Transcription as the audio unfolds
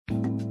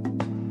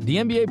The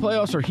NBA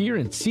playoffs are here,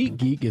 and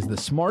SeatGeek is the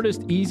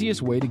smartest,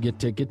 easiest way to get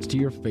tickets to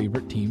your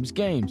favorite team's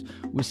games.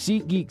 With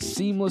SeatGeek's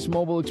seamless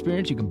mobile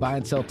experience, you can buy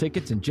and sell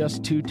tickets in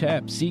just 2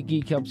 taps.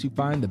 SeatGeek helps you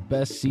find the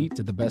best seats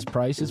at the best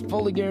prices,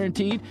 fully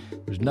guaranteed.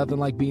 There's nothing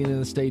like being in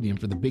the stadium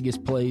for the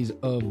biggest plays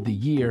of the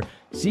year.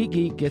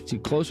 SeatGeek gets you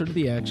closer to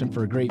the action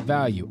for a great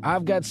value.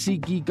 I've got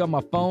SeatGeek on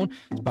my phone.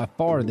 It's by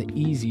far the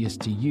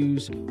easiest to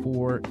use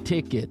for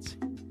tickets.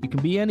 You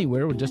can be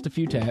anywhere with just a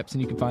few taps,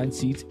 and you can find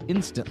seats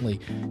instantly.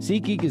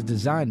 SeatGeek is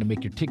designed to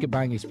make your ticket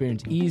buying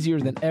experience easier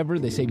than ever.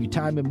 They save you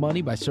time and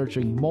money by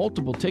searching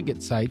multiple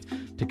ticket sites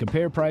to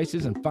compare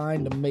prices and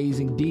find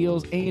amazing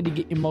deals and to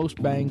get your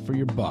most bang for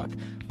your buck.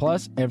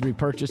 Plus, every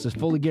purchase is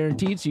fully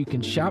guaranteed, so you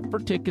can shop for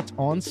tickets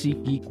on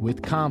SeatGeek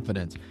with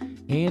confidence.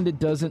 And it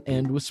doesn't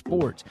end with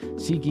sports.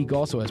 SeatGeek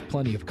also has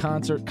plenty of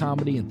concert,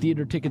 comedy, and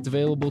theater tickets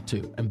available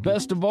too. And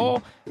best of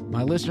all,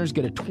 my listeners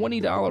get a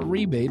 $20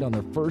 rebate on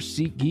their first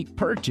SeatGeek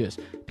purchase.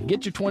 To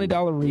get your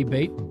 $20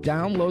 rebate,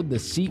 download the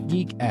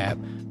SeatGeek app,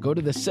 go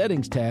to the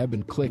Settings tab,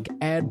 and click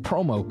Add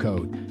Promo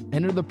Code.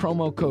 Enter the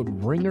promo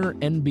code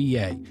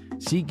RINGERNBA.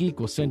 SeatGeek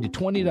will send you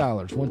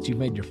 $20 once you've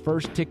made your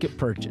first ticket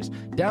purchase.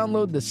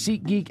 Download the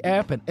SeatGeek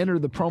app and enter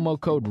the promo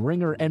code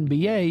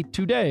RINGERNBA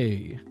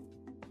today.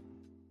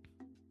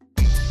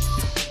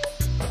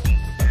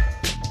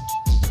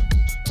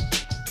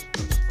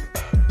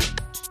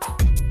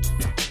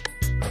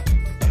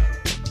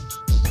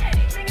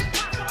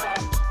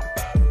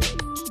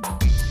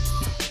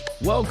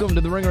 Welcome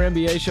to the Ringer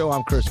NBA Show.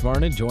 I'm Chris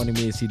Vernon. Joining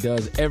me as he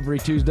does every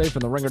Tuesday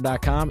from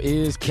TheRinger.com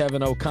is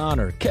Kevin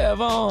O'Connor.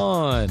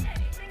 Kevin!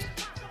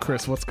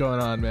 Chris, what's going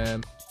on,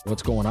 man?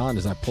 What's going on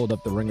is I pulled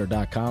up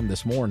TheRinger.com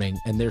this morning,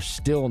 and there's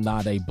still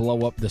not a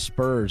blow up the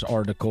Spurs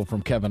article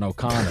from Kevin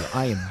O'Connor.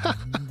 I am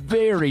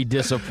very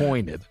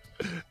disappointed.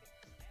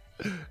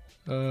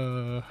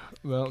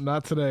 Well,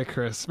 not today,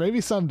 Chris.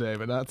 Maybe someday,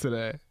 but not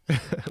today.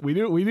 we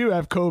do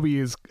have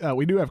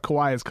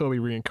Kawhi as Kobe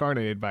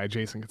reincarnated by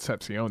Jason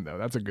Concepcion, though.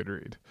 That's a good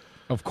read.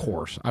 Of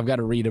course. I've got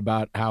to read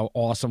about how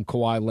awesome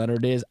Kawhi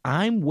Leonard is.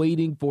 I'm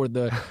waiting for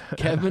the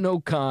Kevin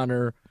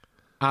O'Connor.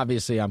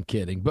 Obviously, I'm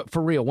kidding. But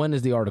for real, when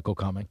is the article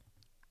coming?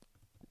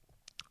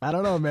 I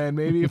don't know, man.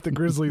 Maybe if the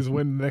Grizzlies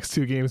win the next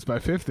 2 games by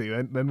 50,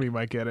 then we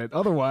might get it.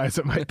 Otherwise,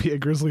 it might be a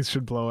Grizzlies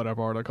should blow it up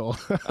article.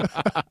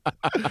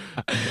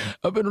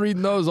 I've been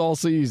reading those all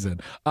season.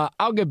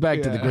 I'll get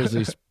back to the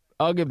Grizzlies.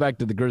 I'll get back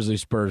to the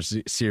Grizzlies Spurs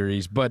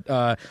series, but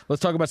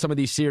let's talk about some of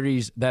these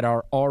series that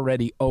are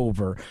already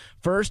over.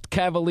 First,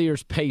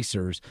 Cavaliers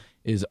Pacers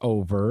is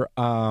over,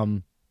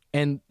 and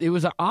it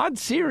was an odd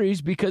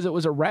series because it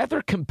was a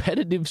rather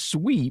competitive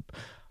sweep.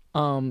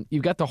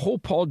 You've got the whole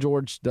Paul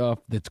George stuff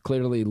that's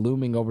clearly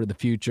looming over the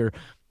future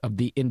of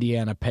the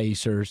Indiana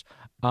Pacers.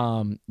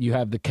 You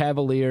have the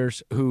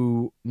Cavaliers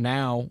who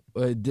now,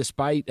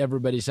 despite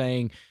everybody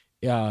saying,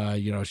 could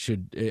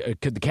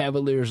the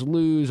Cavaliers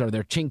lose? Are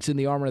there chinks in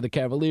the armor of the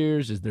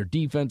Cavaliers? Is their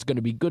defense going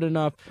to be good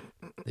enough?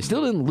 They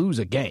still didn't lose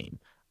a game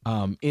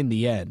in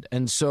the end.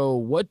 And so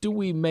what do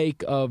we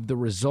make of the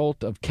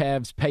result of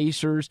Cavs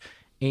Pacers?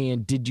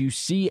 And did you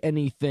see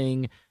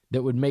anything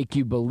that would make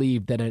you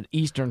believe that an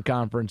Eastern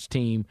Conference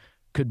team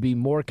could be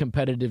more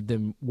competitive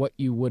than what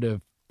you would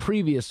have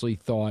previously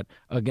thought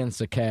against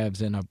the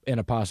Cavs in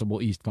a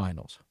possible East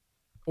Finals?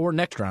 Or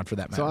next round, for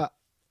that matter. So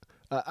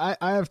I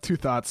have 2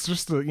 thoughts.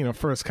 Just to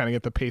first kind of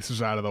get the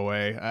Pacers out of the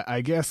way. I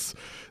guess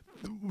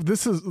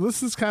this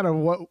is kind of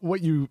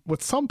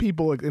what some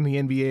people in the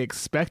NBA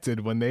expected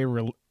when they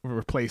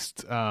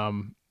replaced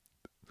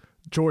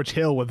George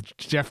Hill with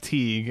Jeff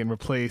Teague and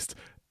replaced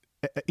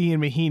Ian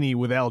Mahinmi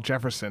with Al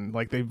Jefferson.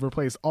 Like, they've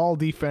replaced all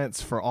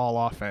defense for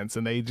all offense,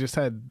 and they just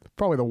had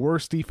probably the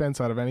worst defense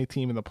out of any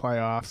team in the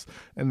playoffs,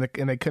 and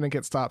they couldn't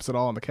get stops at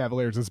all on the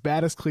Cavaliers. As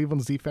bad as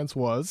Cleveland's defense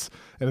was,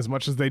 and as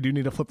much as they do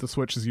need to flip the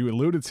switch, as you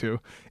alluded to,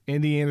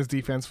 Indiana's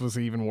defense was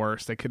even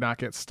worse. They could not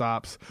get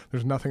stops.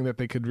 There's nothing that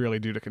they could really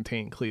do to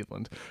contain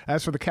Cleveland.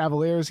 As for the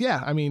Cavaliers,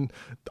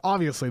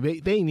 obviously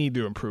they need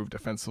to improve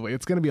defensively.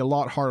 It's going to be a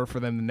lot harder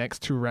for them the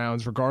next 2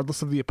 rounds,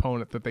 regardless of the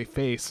opponent that they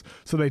face,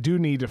 so they do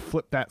need to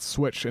flip that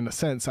switch in a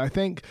sense. I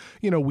think,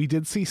 we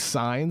did see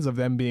signs of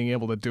them being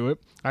able to do it.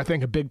 I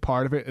think a big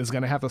part of it is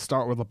going to have to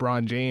start with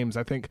LeBron James.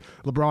 I think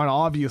LeBron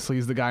obviously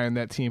is the guy on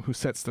that team who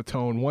sets the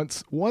tone.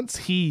 Once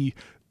he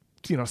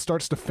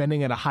starts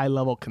defending at a high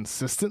level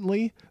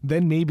consistently,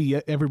 then maybe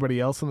everybody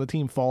else on the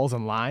team falls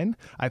in line.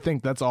 I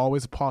think that's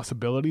always a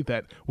possibility.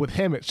 That with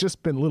him, it's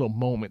just been little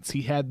moments.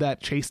 He had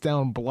that chase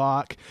down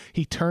block.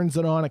 He turns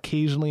it on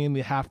occasionally in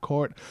the half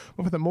court,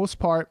 but for the most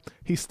part,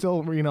 he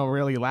still,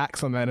 really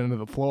lacks on that end of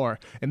the floor,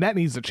 and that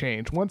needs to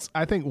change.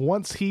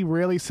 Once he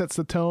really sets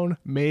the tone,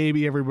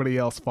 maybe everybody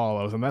else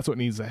follows, and that's what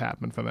needs to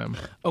happen for them.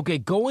 Okay,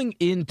 going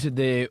into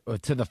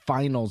the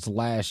finals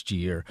last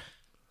year,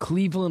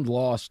 Cleveland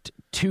lost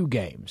 2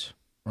 games,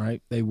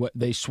 right?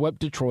 They swept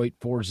Detroit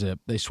 4-0.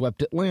 They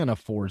swept Atlanta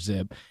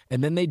 4-0,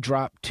 and then they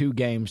dropped 2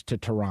 games to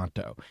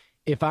Toronto.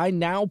 If I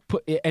now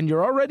put – and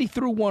you're already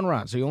through 1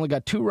 round, so you only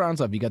got 2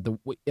 rounds left. You got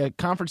the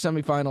conference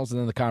semifinals and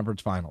then the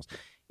conference finals.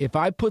 If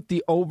I put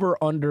the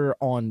over-under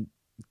on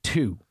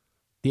 2,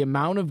 the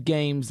amount of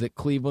games that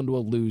Cleveland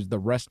will lose the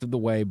rest of the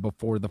way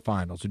before the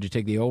finals. Would you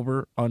take the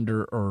over,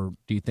 under, or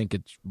do you think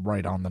it's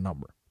right on the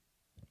number?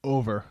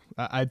 Over.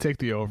 I'd take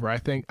the over. I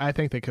think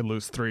they could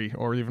lose 3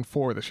 or even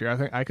 4 this year. I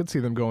think I could see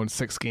them going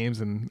 6 games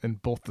in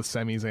both the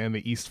semis and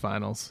the East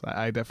Finals.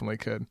 I definitely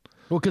could.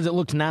 Well, because it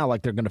looks now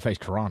like they're going to face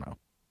Toronto.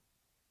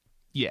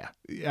 Yeah,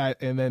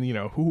 and then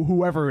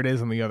whoever it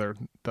is on the other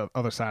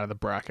side of the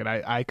bracket,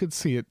 I could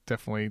see it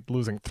definitely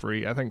losing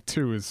 3. I think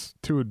 2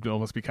 would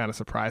almost be kind of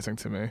surprising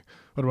to me.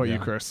 What about you,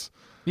 Chris?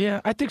 Yeah,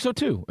 I think so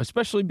too.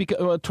 Especially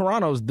because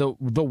Toronto's the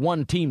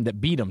one team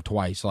that beat them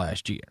twice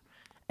last year.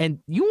 And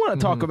you want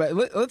to talk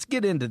about? Let's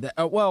get into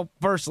that. Well,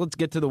 first let's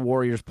get to the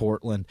Warriors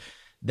Portland.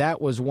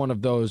 That was one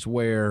of those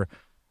where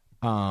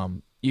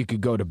you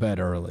could go to bed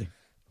early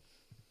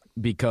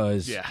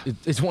because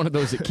it's one of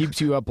those that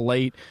keeps you up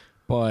late,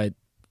 but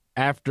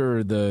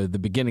after the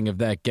beginning of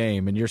that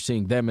game and you're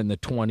seeing them in the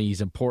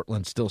 20s and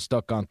Portland still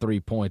stuck on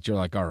 3 points, you're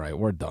like, all right,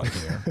 we're done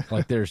here.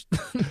 Like there's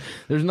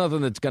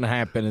nothing that's going to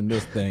happen in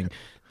this thing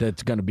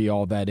that's going to be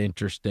all that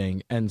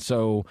interesting. And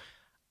so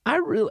I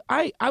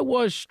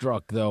was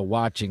struck though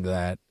watching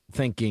that,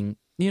 thinking,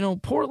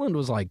 Portland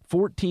was like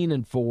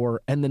 14-4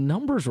 and the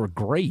numbers were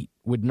great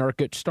with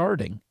Nurkic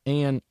starting.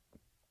 And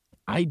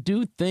I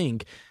do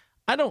think,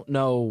 I don't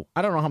know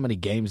how many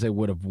games they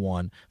would have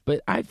won,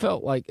 but I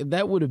felt like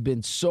that would have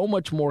been so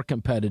much more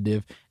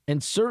competitive.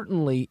 And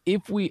certainly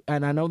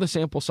and I know the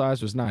sample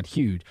size was not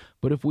huge,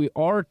 but if we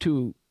are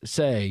to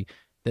say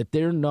that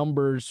their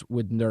numbers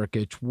with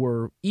Nurkic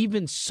were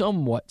even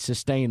somewhat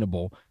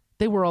sustainable,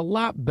 they were a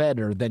lot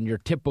better than your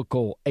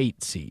typical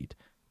 8 seed.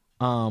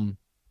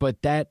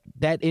 But that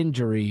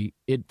injury,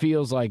 it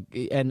feels like,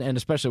 and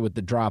especially with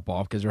the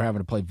drop-off, because they're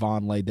having to play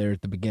Vonleh there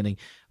at the beginning,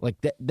 like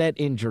that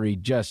injury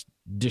just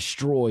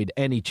destroyed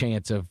any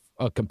chance of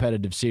a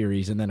competitive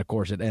series. And then, of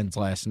course, it ends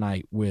last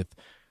night with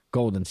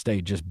Golden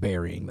State just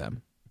burying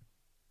them.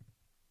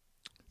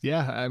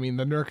 Yeah, I mean,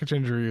 the Nurkic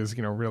injury is,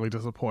 really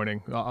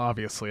disappointing,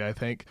 obviously. I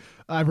think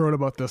I wrote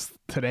about this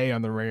today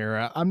on The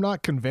Ringer. I'm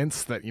not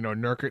convinced that,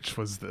 Nurkic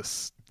was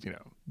this,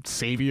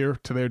 savior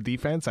to their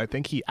defense. I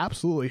think he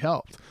absolutely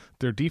helped.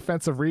 Their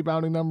defensive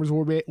rebounding numbers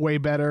were way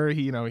better.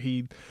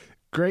 He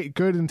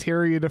good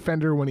interior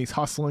defender when he's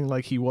hustling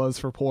like he was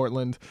for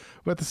Portland.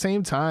 But at the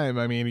same time,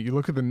 I mean, you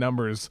look at the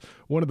numbers,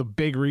 one of the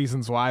big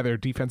reasons why their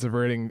defensive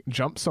rating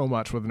jumped so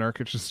much with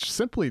Nurkic is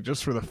simply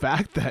just for the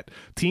fact that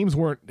teams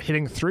weren't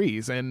hitting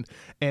threes. And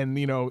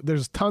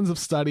there's tons of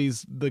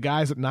studies. The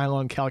guys at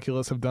Nylon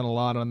Calculus have done a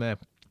lot on that.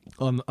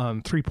 On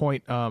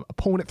 3-point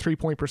opponent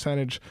 3-point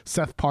percentage.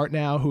 Seth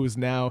Partnow, who is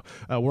now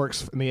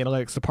works in the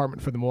analytics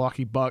department for the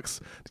Milwaukee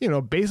Bucks,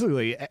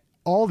 basically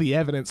all the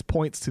evidence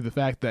points to the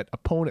fact that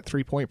opponent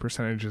 3-point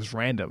percentage is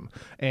random.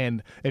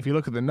 And if you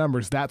look at the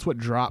numbers, that's what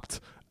dropped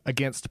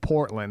against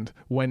Portland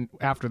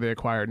after they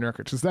acquired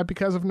Nurkic. Is that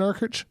because of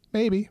Nurkic?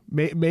 Maybe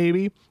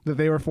that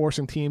they were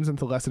forcing teams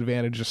into less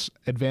advantageous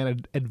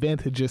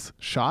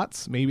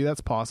shots. Maybe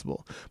that's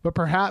possible. But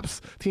perhaps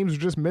teams are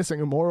just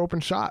missing more open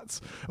shots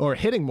or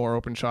hitting more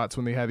open shots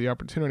when they had the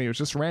opportunity. It was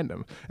just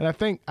random. And I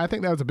think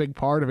that was a big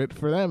part of it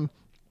for them.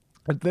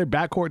 Their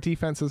backcourt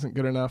defense isn't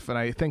good enough, and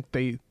I think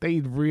they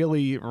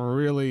really,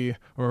 really,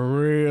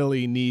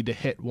 really need to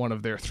hit one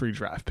of their 3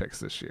 draft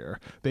picks this year.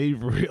 They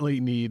really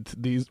need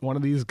one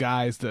of these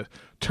guys to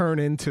turn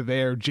into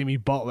their Jimmy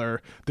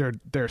Butler,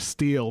 their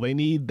steal. They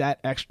need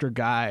that extra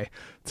guy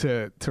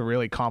to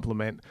really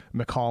complement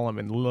McCollum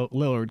and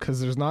Lillard,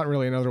 because there's not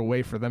really another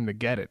way for them to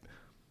get it.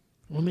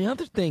 Well, the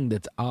other thing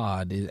that's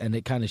odd, and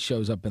it kind of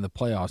shows up in the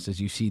playoffs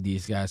as you see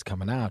these guys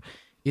coming out,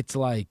 it's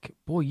like,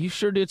 boy, you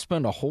sure did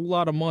spend a whole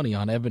lot of money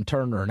on Evan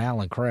Turner and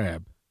Allen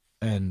Crabbe.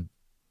 And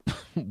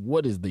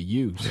what is the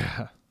use?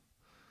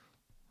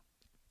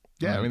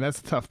 Yeah, I mean, that's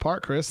the tough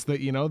part, Chris,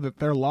 that, that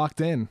they're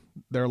locked in.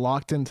 They're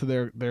locked into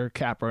their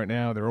cap right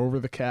now. They're over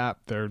the cap.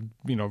 They're,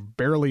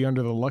 barely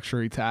under the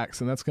luxury tax,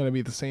 and that's going to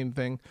be the same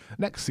thing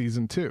next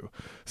season too.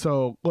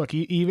 So, look,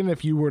 even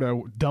if you were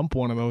to dump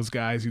one of those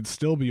guys, you'd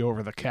still be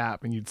over the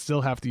cap, and you'd still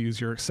have to use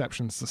your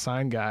exceptions to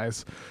sign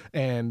guys.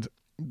 And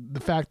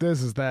the fact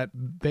is that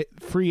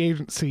free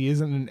agency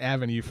isn't an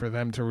avenue for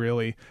them to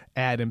really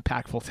add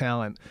impactful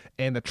talent,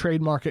 and the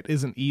trade market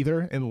isn't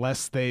either,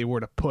 unless they were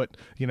to put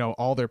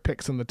all their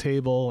picks on the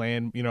table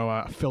and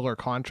a filler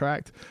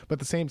contract. But at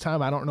the same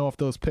time, I don't know if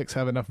those picks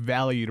have enough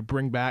value to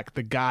bring back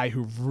the guy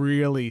who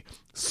really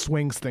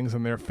swings things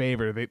in their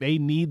favor. They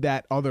need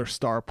that other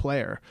star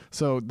player.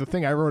 So the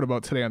thing I wrote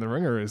about today on The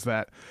Ringer is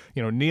that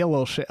Neil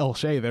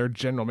O'Shea, their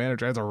general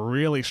manager, has a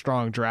really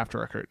strong draft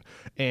record,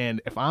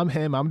 and if I'm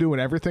him, I'm doing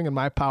everything in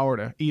my power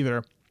to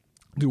either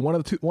do one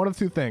of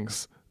two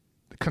things: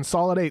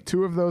 consolidate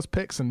 2 of those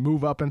picks and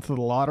move up into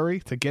the lottery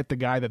to get the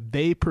guy that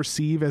they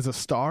perceive as a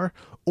star,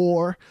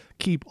 or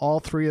keep all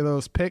 3 of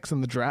those picks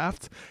in the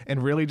draft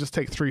and really just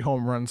take 3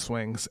 home run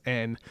swings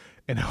and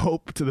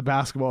hope to the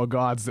basketball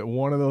gods that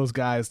one of those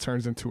guys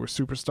turns into a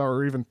superstar,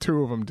 or even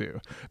 2 of them do,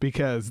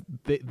 because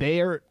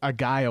they are a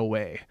guy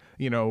away.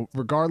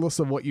 Regardless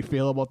of what you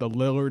feel about the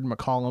Lillard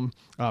McCollum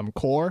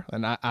core,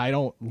 and I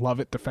don't love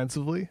it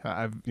defensively.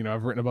 I've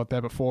written about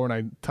that before, and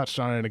I touched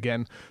on it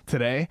again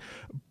today.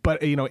 But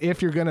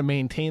if you're going to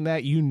maintain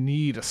that, you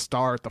need a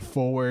star at the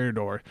forward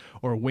or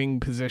wing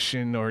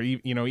position, or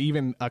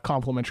even a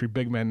complimentary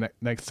big man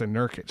next to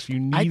Nurkic. You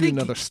need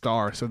another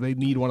star, so they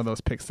need one of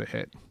those picks to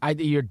hit.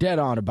 You're dead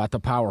on about the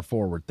power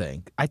forward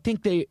thing. I think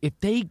if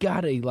they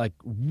got a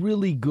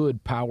really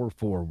good power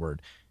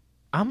forward,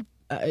 and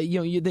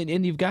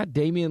you've got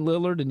Damian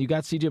Lillard and you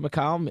got CJ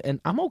McCollum, and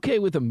I'm okay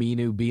with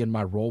Aminu being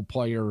my role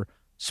player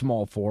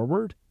small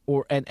forward,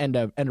 and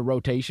a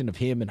rotation of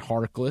him and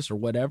Harkless or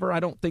whatever. I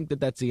don't think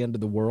that's the end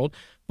of the world,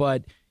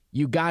 but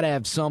you got to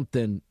have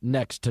something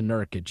next to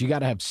Nurkic. You got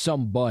to have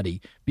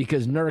somebody,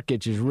 because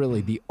Nurkic is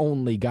really the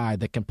only guy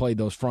that can play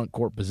those front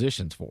court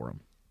positions for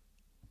him.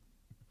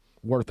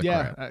 Worth the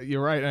crap.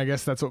 You're right. And I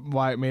guess that's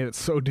why it made it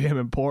so damn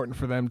important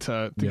for them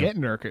to get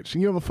Nurkic.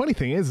 The funny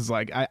thing is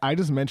I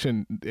just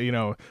mentioned,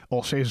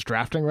 Olshay's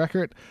drafting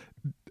record.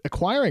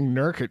 Acquiring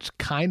Nurkic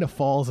kind of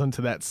falls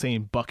into that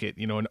same bucket,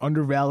 an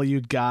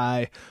undervalued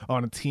guy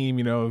on a team,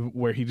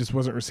 where he just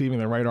wasn't receiving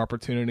the right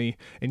opportunity.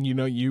 And,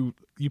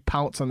 you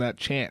pounce on that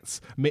chance.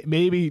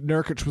 Maybe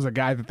Nurkic was a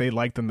guy that they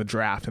liked in the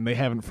draft, and they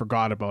haven't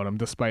forgot about him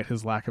despite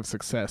his lack of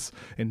success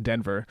in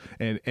Denver.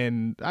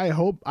 And I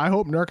hope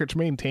Nurkic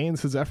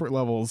maintains his effort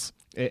levels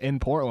in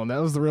Portland.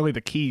 That was really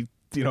the key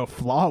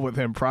flaw with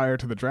him prior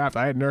to the draft.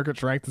 I had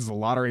Nurkic ranked as a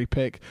lottery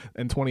pick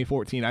in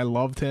 2014. I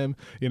loved him.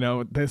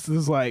 This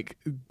is like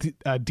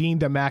Dean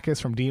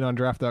Damakis from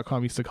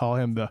DeanOnDraft.com used to call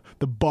him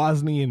the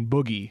Bosnian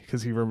boogie,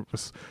 because he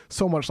was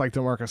so much like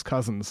DeMarcus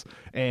Cousins.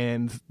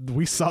 And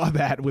we saw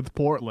that with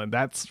Portland.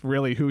 That's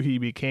really who he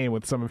became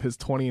with some of his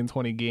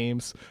 20-20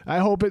 games. I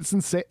hope it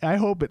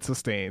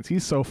sustains.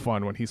 He's so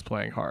fun when he's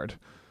playing hard.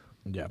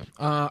 Yeah.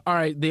 All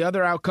right. The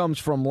other outcomes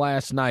from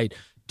last night: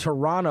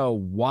 Toronto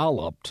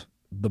walloped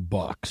the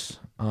Bucks.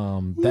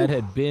 That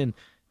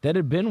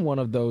had been one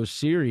of those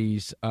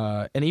series,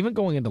 and even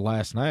going into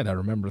last night, I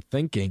remember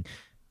thinking,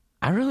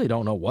 I really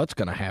don't know what's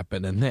going to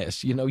happen in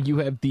this. You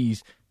have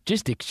these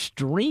just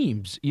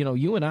extremes.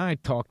 You and I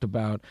talked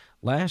about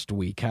last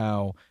week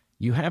how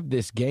you have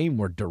this game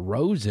where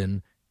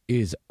DeRozan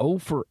is 0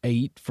 for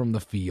 8 from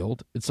the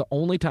field. It's the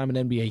only time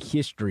in NBA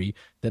history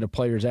that a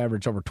player's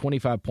averaged over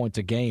 25 points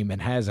a game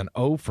and has an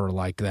 0 for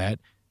like that.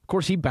 Of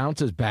course, he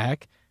bounces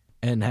back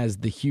and has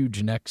the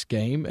huge next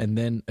game. And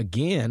then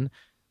again,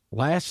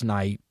 last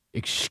night,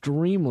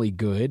 extremely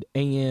good.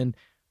 And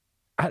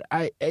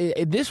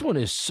this one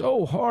is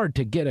so hard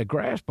to get a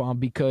grasp on,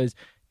 because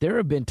there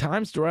have been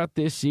times throughout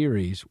this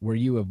series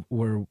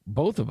where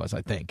both of us,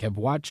 I think, have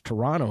watched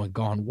Toronto and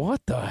gone,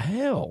 what the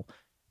hell?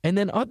 And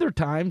then other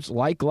times,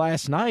 like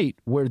last night,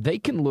 where they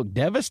can look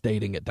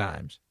devastating at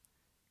times.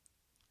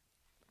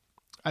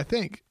 I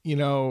think,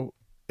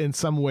 in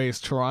some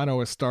ways,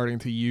 Toronto is starting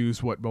to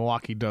use what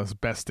Milwaukee does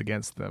best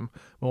against them.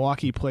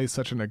 Milwaukee plays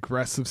such an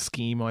aggressive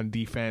scheme on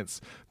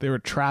defense. They were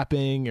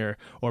trapping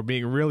or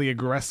being really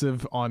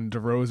aggressive on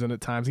DeRozan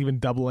at times, even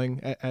doubling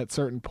at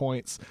certain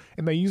points,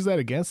 and they use that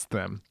against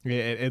them.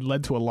 It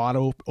led to a lot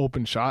of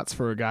open shots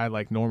for a guy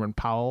like Norman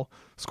Powell.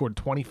 Scored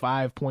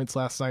 25 points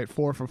last night,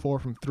 4 for 4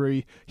 from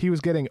 3. He was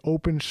getting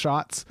open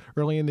shots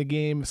early in the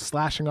game,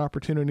 slashing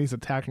opportunities,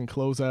 attacking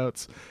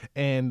closeouts,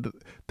 and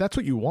that's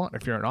what you want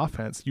if you're an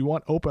offense. You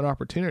want open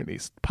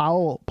opportunities.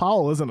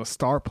 Powell isn't a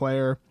star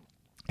player.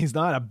 He's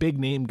not a big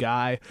name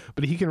guy,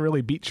 but he can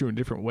really beat you in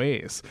different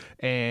ways.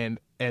 And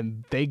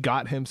they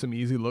got him some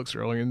easy looks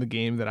earlier in the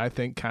game that I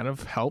think kind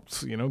of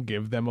helped,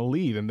 give them a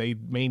lead, and they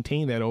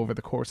maintained that over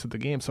the course of the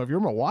game. So if you're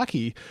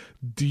Milwaukee,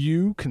 do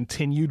you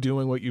continue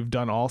doing what you've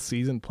done all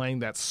season, playing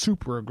that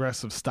super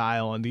aggressive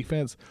style on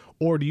defense,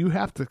 or do you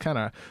have to kind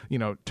of,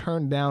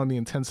 turn down the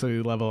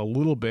intensity level a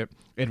little bit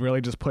and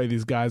really just play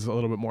these guys a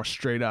little bit more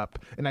straight up?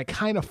 And I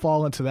kind of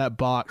fall into that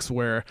box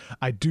where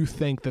I do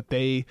think that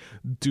they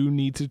do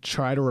need to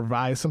try to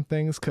revise some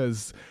things,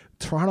 because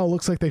Toronto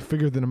looks like they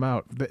figured them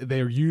out.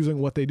 They're using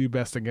what they do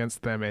best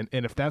against them. And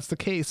if that's the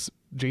case,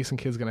 Jason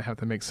Kidd's going to have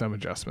to make some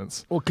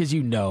adjustments. Well, because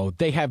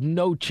they have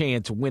no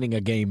chance winning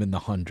a game in the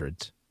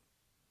hundreds.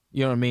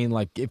 You know what I mean?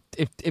 Like,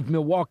 if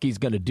Milwaukee's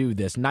going to do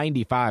this,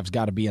 95's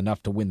got to be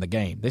enough to win the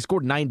game. They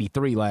scored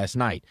 93 last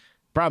night.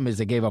 Problem is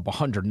they gave up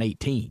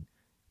 118.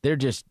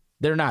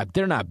 They're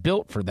not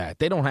built for that.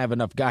 They don't have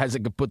enough guys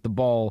that can put the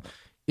ball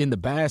in the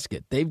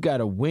basket. They've got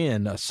to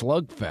win a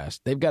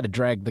slugfest. They've got to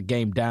drag the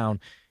game down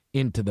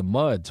into the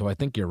mud. So I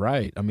think you're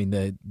right. I mean,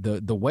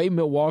 the way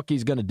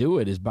Milwaukee's going to do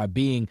it is by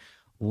being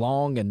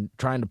long and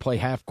trying to play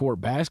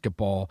half-court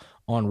basketball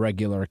on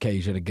regular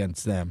occasion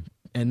against them,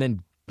 and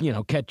then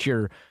catch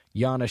your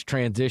Giannis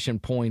transition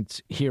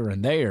points here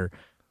and there.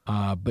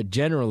 But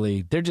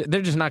generally, they're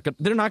not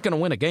going to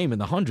win a game in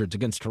the hundreds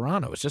against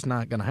Toronto. It's just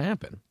not going to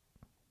happen.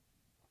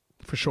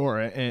 For sure.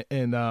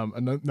 And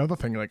another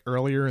thing, like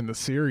earlier in the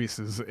series,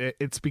 is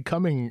it's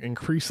becoming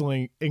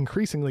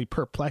increasingly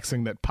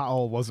perplexing that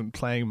Powell wasn't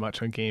playing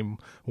much in game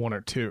 1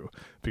 or 2,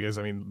 because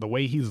I mean the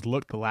way he's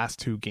looked the last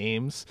 2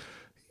 games,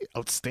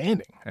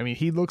 outstanding. I mean,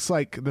 he looks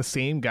like the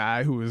same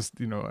guy who was,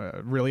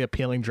 a really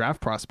appealing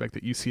draft prospect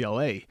at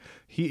UCLA.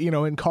 He,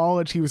 in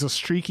college, he was a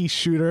streaky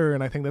shooter,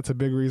 and I think that's a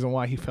big reason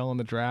why he fell in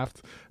the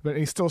draft. But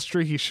he's still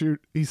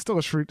He's still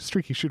a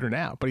streaky shooter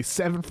now. But he's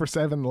 7 for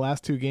 7 the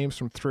last 2 games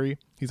from 3.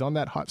 He's on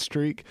that hot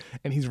streak,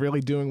 and he's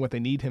really doing what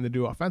they need him to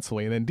do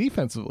offensively. And then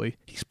defensively,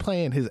 he's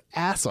playing his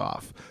ass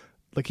off,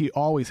 like he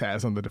always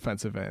has on the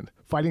defensive end,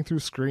 fighting through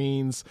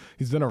screens.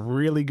 He's done a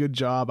really good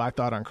job, I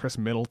thought, on Chris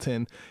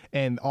Middleton.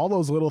 And all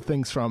those little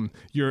things from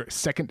your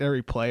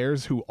secondary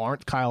players who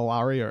aren't Kyle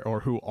Lowry or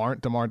who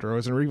aren't DeMar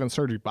DeRozan or even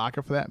Serge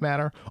Ibaka for that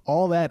matter,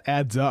 all that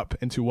adds up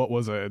into what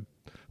was a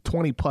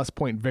 20-plus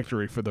point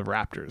victory for the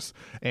Raptors.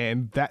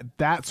 And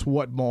that's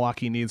what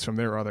Milwaukee needs from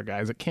their other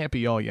guys. It can't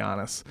be all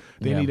Giannis.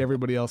 They need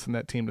everybody else in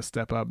that team to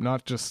step up,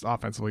 not just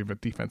offensively,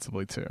 but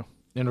defensively too.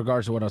 In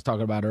regards to what I was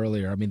talking about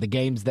earlier, I mean, the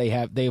games they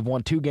have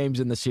won 2 games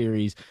in the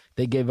series.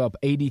 They gave up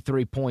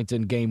 83 points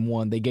in game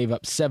 1. They gave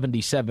up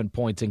 77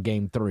 points in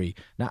game 3.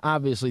 Now,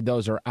 obviously,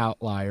 those are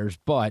outliers,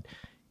 but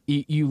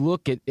you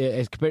look at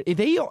as compared.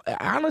 They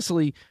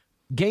honestly,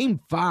 game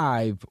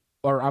 4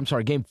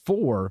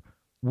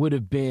 would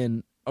have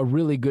been a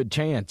really good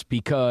chance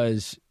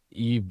because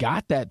you've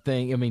got that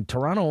thing. I mean,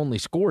 Toronto only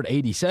scored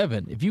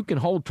 87. If you can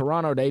hold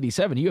Toronto to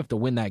 87, you have to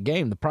win that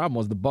game. The problem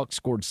was the Bucks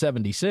scored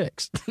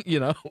 76,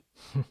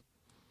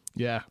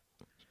 Yeah.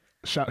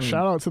 Shout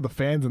out to the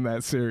fans in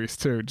that series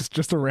too.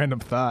 Just a random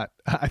thought.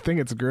 I think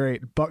it's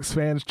great. Bucks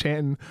fans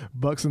chanting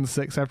Bucks in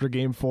 6 after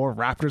game 4.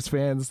 Raptors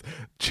fans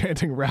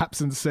chanting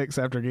Raps in 6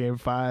 after game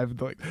 5.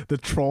 The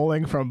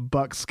trolling from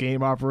Bucks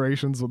game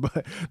operations with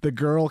the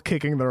girl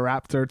kicking the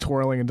Raptor,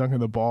 twirling and dunking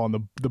the ball,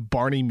 and the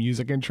Barney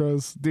music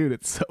intros. Dude,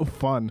 it's so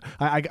fun.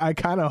 I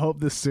kind of hope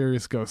this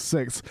series goes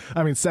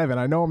 7.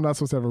 I know I'm not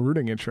supposed to have a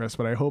rooting interest,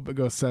 but I hope it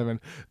goes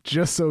 7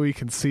 just so we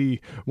can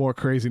see more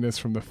craziness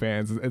from the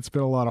fans. It's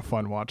been a lot of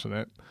fun watching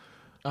it.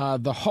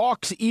 The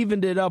Hawks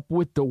evened it up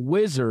with the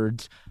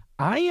Wizards.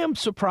 I am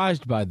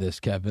surprised by this,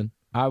 Kevin.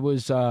 I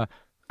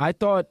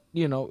thought,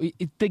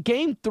 the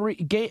game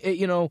 3,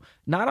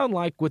 not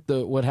unlike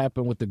what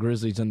happened with the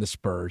Grizzlies and the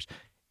Spurs.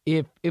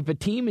 If a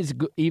team is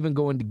even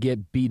going to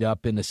get beat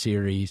up in a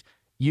series,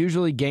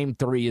 usually game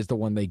 3 is the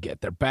one they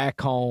get. They're back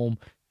home.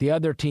 The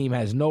other team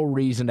has no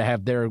reason to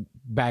have their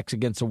backs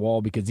against the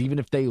wall because even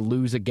if they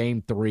lose a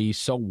game 3,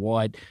 so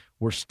what?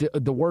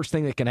 The worst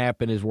thing that can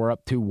happen is we're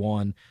up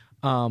 2-1.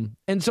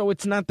 And so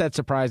it's not that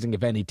surprising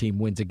if any team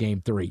wins a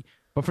game 3.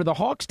 But for the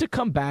Hawks to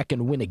come back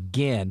and win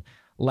again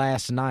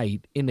last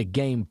night in the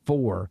game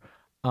 4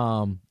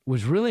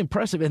 was really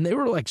impressive. And they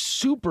were like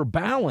super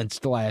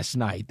balanced last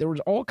night. There was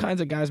all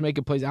kinds of guys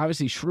making plays.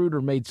 Obviously,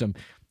 Schroeder made some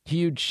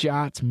huge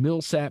shots.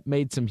 Millsap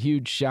made some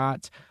huge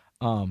shots.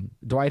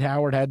 Dwight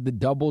Howard had the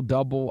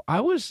double-double. I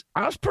was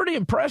pretty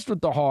impressed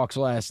with the Hawks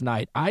last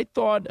night. I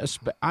thought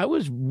I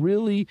was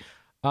really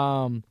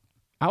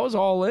I was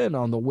all in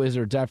on the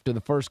Wizards after the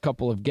first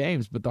couple of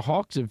games, but the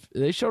Hawks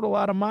they showed a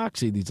lot of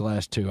moxie these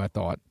last 2, I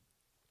thought.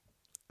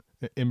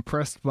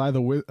 Impressed by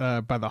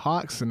the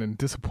Hawks and then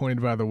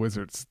disappointed by the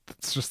Wizards.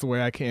 That's just the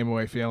way I came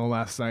away feeling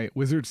last night.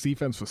 Wizards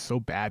defense was so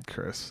bad,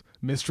 Chris.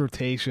 Missed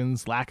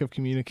rotations, lack of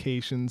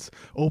communications,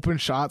 open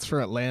shots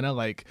for Atlanta.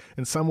 Like,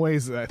 in some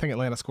ways, I think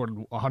Atlanta scored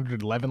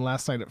 111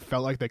 last night. It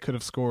felt like they could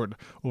have scored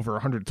over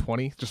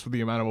 120 just with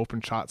the amount of open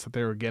shots that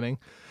they were getting.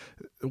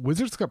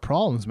 Wizards got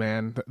problems,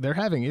 man. They're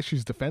having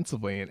issues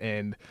defensively,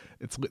 and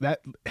it's that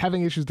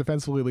having issues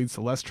defensively leads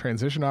to less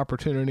transition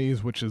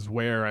opportunities, which is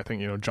where I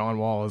think John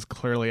Wall is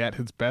clearly at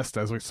his best,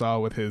 as we saw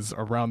with his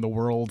around the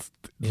world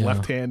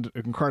left hand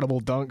incredible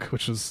dunk,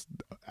 which is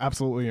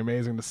absolutely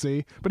amazing to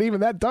see. But even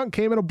that dunk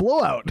came in a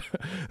blowout.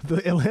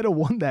 The Atlanta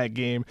won that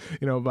game,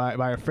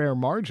 by a fair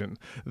margin.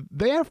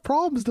 They have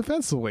problems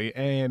defensively,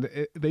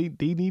 and they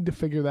need to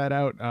figure that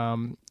out.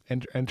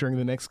 Entering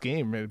the next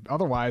game.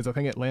 Otherwise, I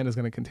think Atlanta's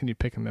going to continue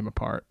picking them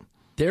apart.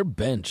 Their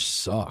bench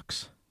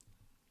sucks.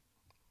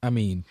 I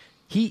mean,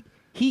 he's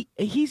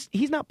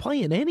not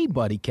playing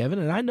anybody, Kevin,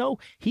 and I know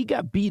he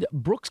got beat.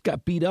 Brooks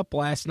got beat up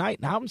last night,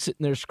 and I'm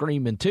sitting there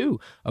screaming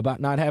too about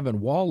not having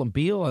Wall and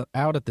Beal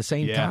out at the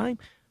same time.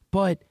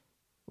 But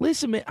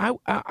listen, man,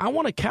 I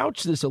want to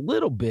couch this a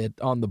little bit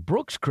on the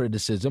Brooks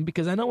criticism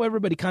because I know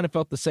everybody kind of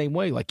felt the same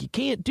way. Like, you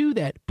can't do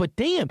that. But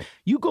damn,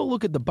 you go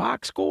look at the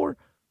box score.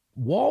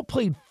 Wall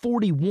played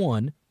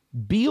 41,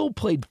 Beal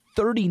played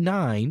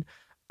 39,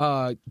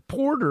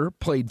 Porter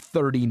played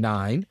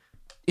 39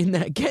 in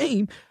that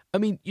game. I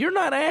mean, you're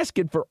not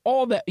asking for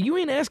all that. You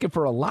ain't asking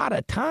for a lot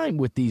of time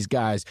with these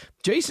guys.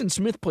 Jason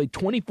Smith played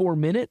 24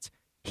 minutes.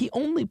 He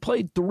only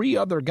played 3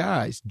 other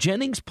guys.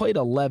 Jennings played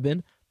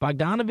 11,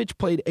 Bogdanovich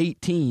played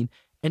 18,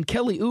 and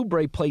Kelly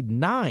Oubre played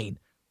 9.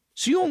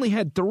 So you only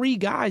had 3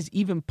 guys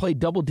even play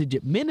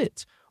double-digit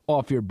minutes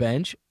off your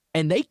bench.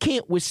 And they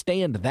can't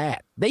withstand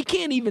that. They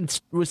can't even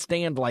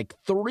withstand like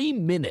 3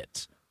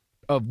 minutes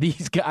of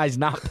these guys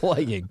not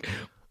playing,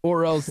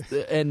 or else.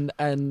 And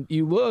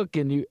you look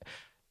and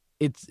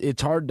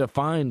it's hard to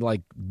find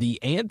like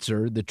the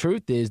answer. The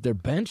truth is their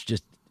bench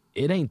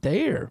it ain't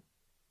there.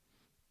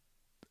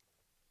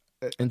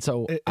 And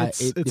so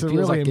it's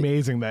really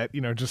amazing that,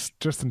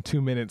 just in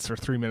 2 minutes or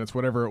 3 minutes,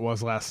 whatever it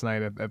was last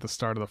night at the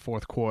start of the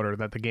fourth quarter,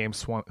 that the game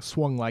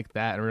swung like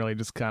that and really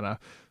just kind of,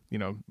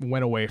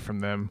 went away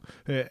from them.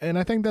 And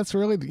I think that's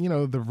really,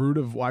 the root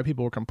of why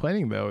people were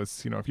complaining, though,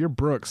 is, if you're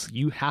Brooks,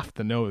 you have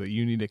to know that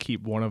you need to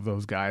keep one of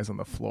those guys on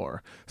the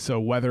floor. So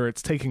whether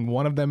it's taking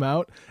one of them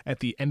out at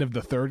the end of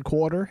the third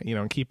quarter,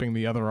 and keeping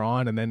the other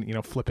on and then,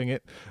 flipping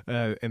it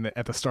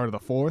at the start of the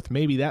fourth,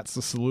 maybe that's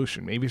the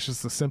solution. Maybe it's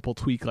just a simple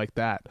tweak like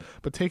that.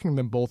 But taking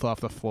them both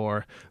off the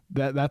floor,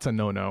 that's a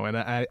no-no. And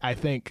I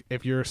think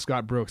if you're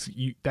Scott Brooks,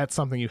 that's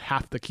something you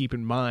have to keep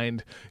in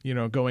mind,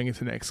 going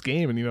into the next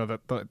game. And,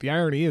 the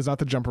irony is not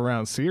to jump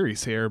around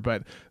series here,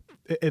 but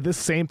this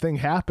same thing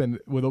happened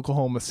with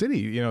Oklahoma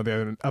City,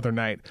 the other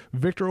night.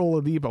 Victor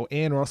Oladipo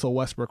and Russell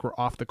Westbrook were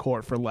off the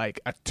court for like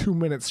a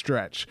 2-minute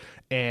stretch,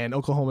 and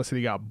Oklahoma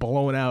City got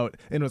blown out,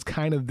 and it was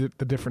kind of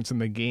the difference in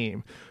the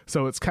game.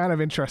 So it's kind of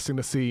interesting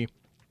to see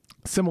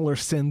similar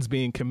sins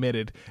being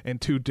committed in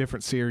two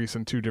different series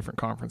and two different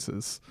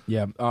conferences.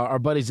 Yeah, our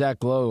buddy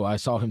Zach Lowe, I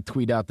saw him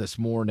tweet out this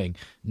morning,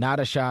 not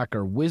a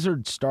shocker.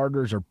 Wizards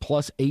starters are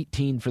plus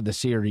 18 for the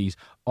series.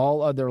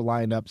 All other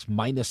lineups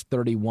minus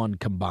 31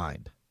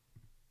 combined.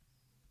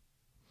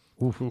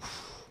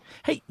 Oof.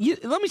 Hey,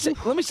 let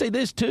me say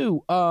this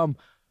too,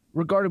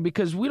 regarding,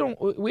 because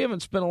we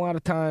haven't spent a lot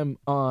of time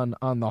on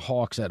the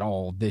Hawks at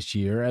all this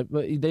year.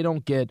 They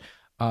don't get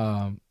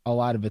a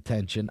lot of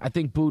attention. I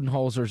think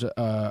Budenholzer's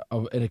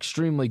an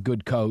extremely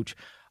good coach.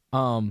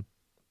 I'll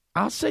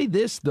say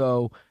this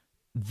though,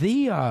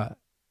 they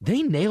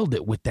nailed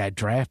it with that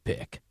draft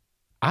pick.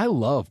 I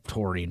love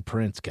Taurean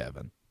Prince,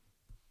 Kevin.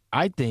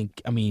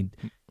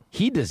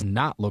 He does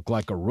not look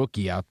like a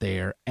rookie out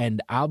there,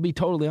 and I'll be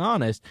totally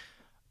honest.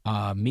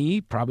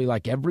 Me, probably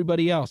like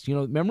everybody else,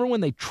 remember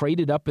when they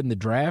traded up in the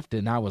draft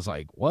and I was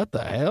like, what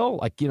the hell?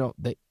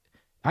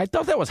 I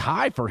thought that was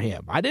high for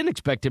him. I didn't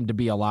expect him to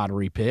be a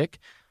lottery pick.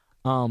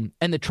 And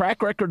the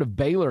track record of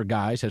Baylor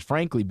guys has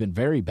frankly been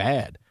very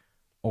bad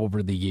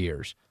over the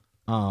years.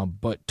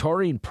 But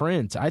Taurean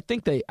Prince, I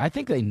think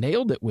they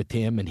nailed it with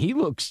him, and he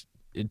looks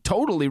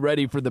totally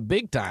ready for the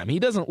big time. He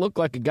doesn't look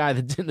like a guy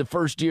that's in the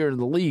first year of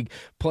the league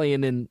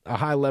playing in a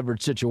high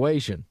leverage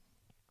situation.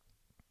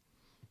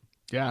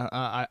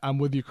 Yeah, I'm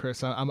with you,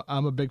 Chris. I'm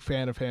a big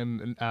fan of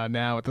him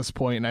now at this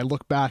point. And I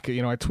look back, I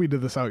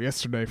tweeted this out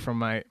yesterday from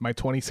my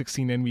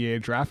 2016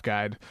 NBA draft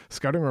guide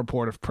scouting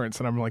report of Prince,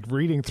 and I'm like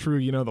reading through,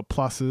 the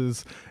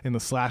pluses and the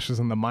slashes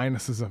and the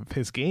minuses of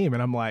his game,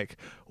 and I'm like,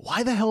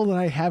 why the hell did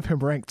I have him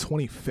ranked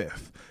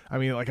 25th?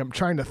 I'm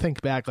trying to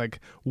think back,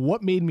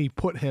 what made me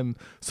put him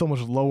so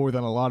much lower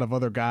than a lot of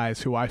other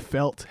guys who I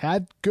felt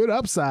had good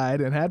upside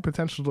and had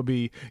potential to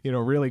be,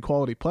 really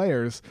quality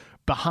players,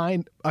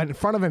 in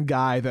front of a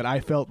guy that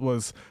I felt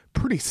was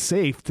pretty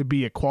safe to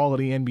be a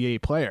quality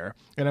NBA player.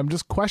 And I'm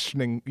just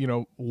questioning,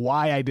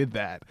 why I did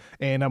that.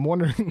 And I'm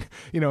wondering,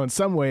 in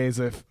some ways,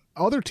 if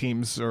other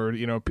teams or,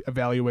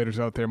 evaluators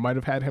out there might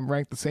have had him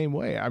ranked the same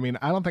way. I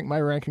don't think my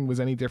ranking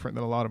was any different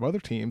than a lot of other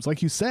teams.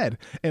 Like you said,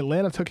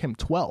 Atlanta took him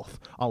 12th,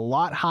 a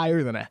lot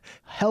higher than a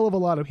hell of a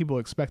lot of people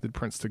expected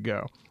Prince to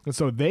go. And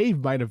so they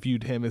might have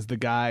viewed him as the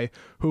guy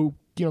who,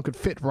 could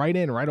fit right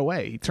in right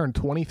away. He turned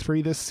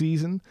 23 this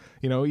season.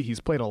 He's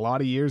played a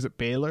lot of years at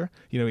Baylor.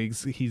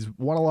 He's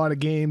won a lot of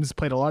games,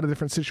 played a lot of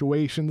different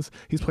situations.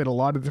 He's played a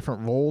lot of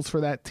different roles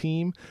for that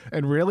team.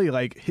 And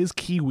really, his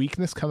key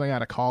weakness coming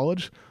out of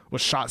college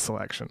was shot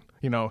selection.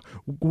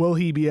 Will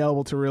he be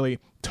able to really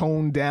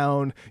tone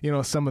down,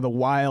 some of the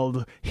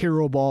wild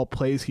hero ball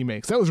plays he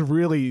makes? That was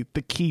really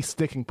the key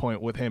sticking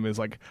point with him, is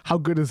how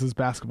good is his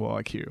basketball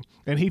IQ?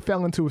 And he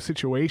fell into a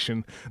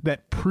situation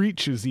that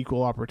preaches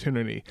equal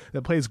opportunity,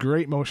 that plays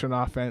great motion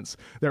offense,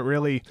 that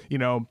really,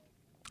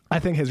 I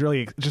think has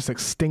really just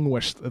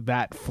extinguished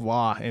that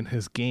flaw in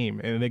his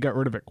game, and they got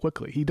rid of it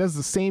quickly. He does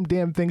the same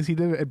damn things he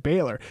did at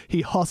Baylor.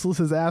 He hustles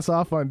his ass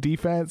off on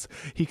defense.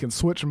 He can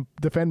switch and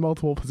defend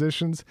multiple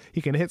positions.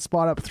 He can hit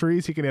spot-up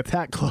threes. He can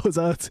attack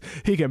closeouts.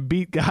 He can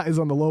beat guys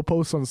on the low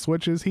post on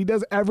switches. He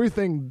does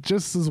everything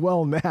just as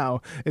well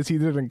now as he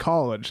did in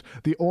college.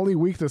 The only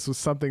weakness was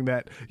something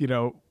that,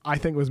 I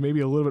think was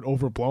maybe a little bit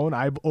overblown.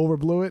 I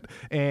overblew it,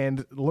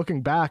 and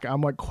looking back,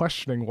 I'm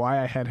questioning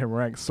why I had him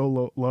ranked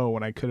so low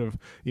when I could have,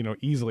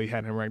 easily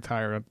had him ranked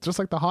higher. Just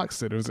like the Hawks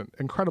did, it was an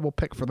incredible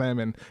pick for them,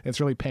 and it's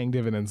really paying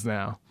dividends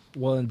now.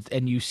 Well,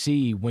 and you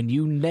see, when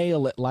you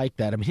nail it like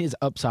that, his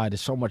upside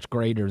is so much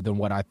greater than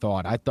what I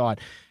thought. I thought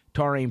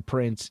Taurean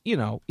Prince,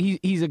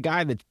 he's a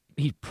guy that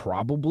he's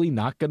probably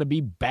not going to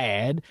be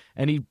bad,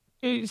 and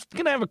he's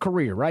going to have a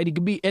career, right? He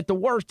could be, at the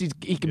worst,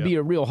 he can be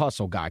a real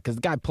hustle guy, because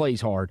the guy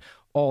plays hard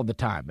all the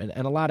time.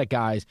 And a lot of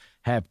guys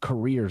have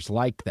careers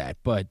like that.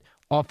 But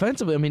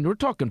offensively, we're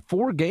talking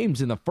 4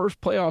 games in the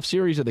first playoff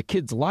series of the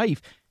kid's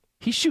life.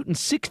 He's shooting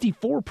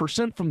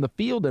 64% from the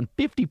field and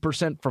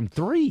 50% from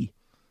 3.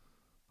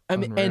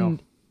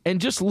 And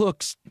and just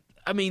looks.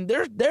 I mean,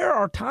 there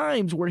are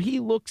times where he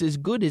looks as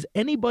good as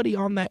anybody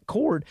on that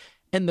court,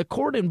 and the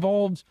court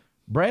involves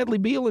Bradley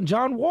Beal and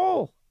John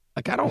Wall.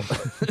 Like, I don't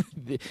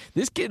 –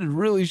 this kid is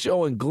really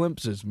showing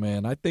glimpses,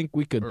 man. I think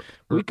we could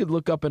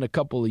look up in a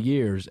couple of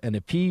years, and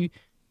if he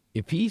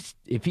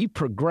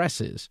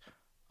progresses,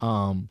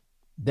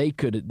 they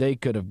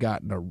could have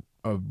gotten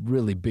a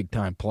really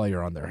big-time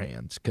player on their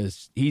hands,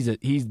 because he's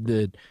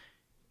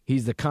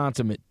the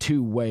consummate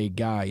two-way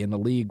guy in a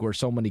league where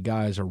so many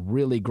guys are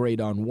really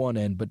great on one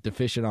end but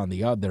deficient on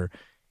the other.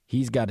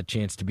 He's got a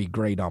chance to be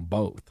great on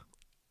both.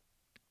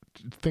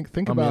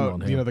 Think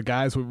about the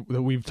guys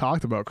that we've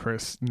talked about,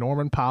 Chris.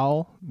 Norman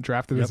Powell,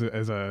 drafted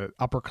as a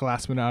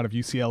upperclassman out of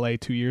UCLA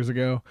 2 years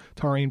ago.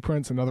 Taurean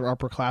Prince, another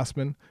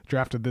upperclassman,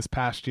 drafted this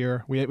past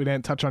year. We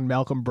didn't touch on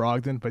Malcolm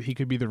Brogdon, but he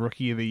could be the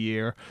rookie of the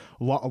year.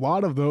 A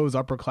lot of those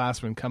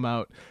upperclassmen come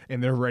out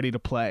and they're ready to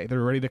play. They're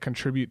ready to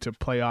contribute to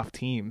playoff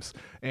teams.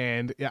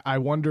 And I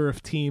wonder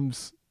if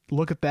teams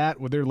look at that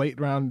with their late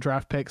round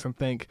draft picks and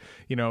think,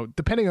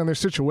 depending on their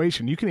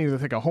situation, you can either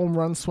take a home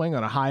run swing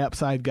on a high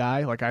upside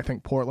guy, like I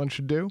think Portland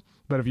should do.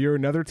 But if you're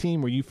another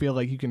team where you feel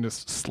like you can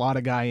just slot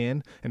a guy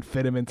in and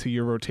fit him into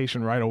your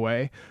rotation right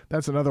away,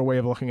 that's another way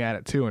of looking at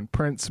it too. And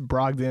Prince,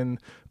 Brogdon,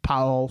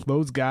 Powell,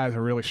 those guys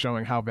are really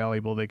showing how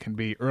valuable they can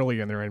be early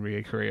in their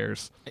NBA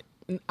careers.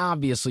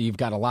 Obviously, you've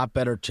got a lot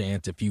better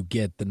chance if you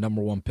get the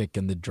number one pick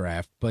in the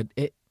draft, but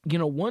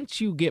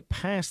once you get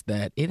past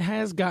that, it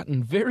has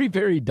gotten very,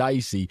 very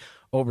dicey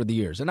over the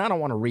years. And I don't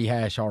want to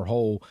rehash our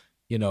whole,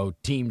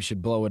 teams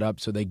should blow it up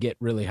so they get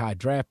really high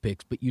draft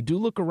picks. But you do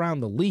look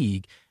around the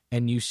league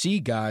and you see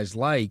guys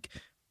like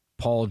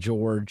Paul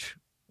George,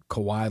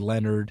 Kawhi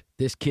Leonard,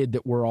 this kid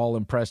that we're all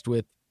impressed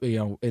with,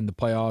 in the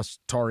playoffs,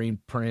 Taurean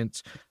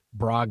Prince,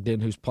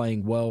 Brogdon, who's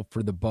playing well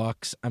for the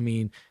Bucks. I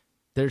mean,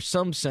 there's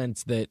some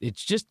sense that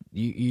it's just,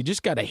 you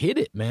just got to hit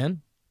it,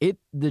 man.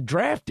 The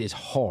draft is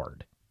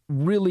hard.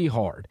 Really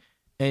hard.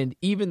 And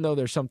even though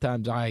there's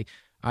sometimes I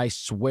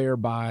swear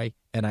by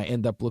and I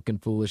end up looking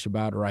foolish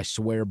about, or I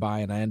swear by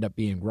and I end up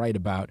being right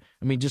about,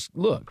 I mean, just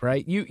look,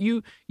 right?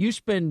 You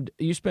spend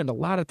a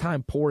lot of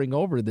time poring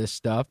over this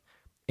stuff,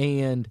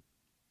 and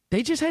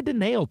they just had to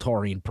nail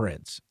Taurean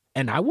Prince.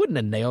 And I wouldn't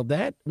have nailed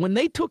that. When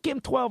they took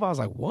him 12, I was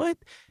like, what?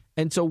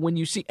 And so when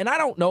you see, and I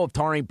don't know if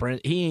Taurean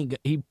Prince,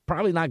 he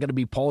probably not going to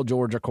be Paul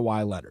George or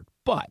Kawhi Leonard,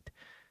 but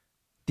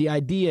the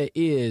idea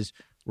is,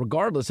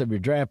 regardless of your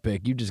draft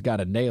pick, you just got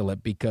to nail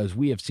it, because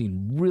we have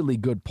seen really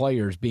good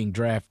players being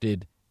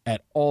drafted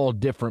at all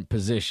different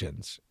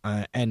positions,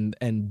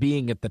 and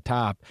being at the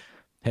top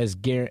has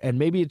and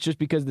maybe it's just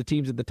because the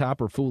teams at the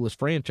top are foolish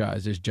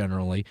franchises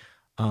generally,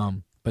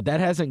 but that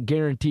hasn't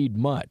guaranteed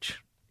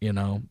much.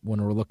 When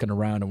we're looking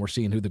around and we're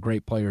seeing who the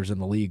great players in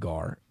the league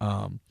are,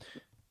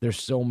 there's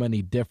so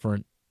many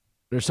different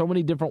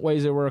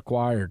ways they were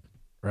acquired,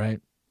 right?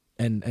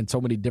 And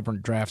so many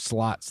different draft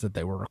slots that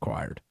they were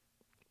acquired.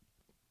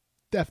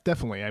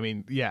 Definitely. I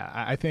mean, yeah,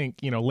 I think,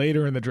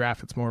 later in the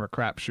draft, it's more of a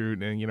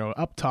crapshoot. And,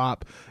 up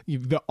top,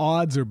 the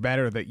odds are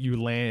better that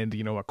you land,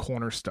 a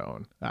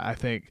cornerstone. I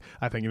think,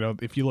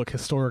 if you look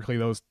historically,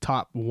 those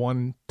top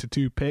 1 to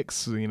 2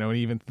 picks, and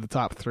even to the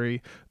top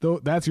 3,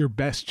 that's your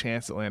best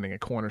chance at landing a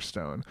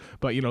cornerstone.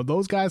 But,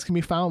 those guys can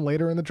be found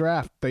later in the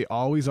draft. They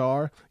always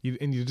are.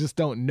 And you just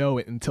don't know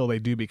it until they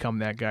do become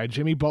that guy.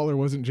 Jimmy Butler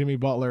wasn't Jimmy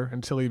Butler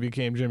until he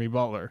became Jimmy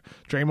Butler.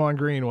 Draymond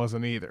Green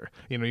wasn't either.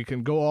 You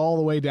can go all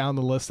the way down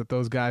the list at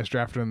those guys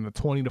drafted in the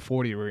 20 to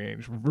 40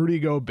 range. Rudy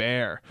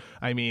Gobert.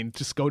 I mean,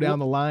 just go down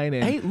the line,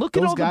 and look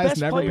at those all guys the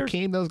best never players.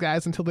 Became those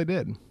guys until they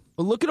did.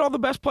 Well, look at all the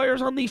best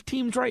players on these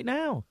teams right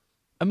now.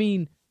 I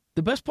mean,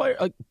 the best player,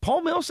 Paul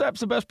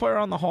Millsap's the best player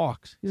on the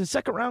Hawks. He's a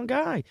second-round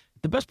guy.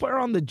 The best player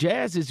on the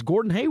Jazz is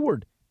Gordon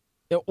Hayward.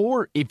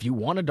 Or if you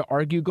wanted to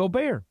argue,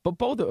 Gobert. But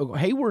both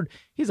Hayward,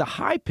 he's a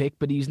high pick,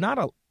 but he was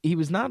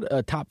not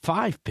a top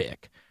 5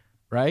 pick,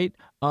 right?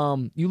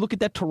 You look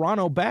at that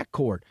Toronto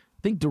backcourt.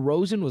 I think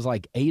DeRozan was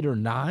like 8 or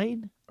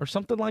 9 or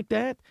something like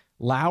that.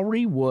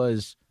 Lowry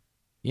was,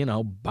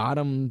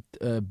 bottom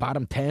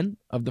 10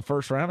 of the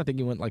first round. I think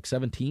he went like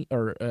 17,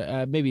 or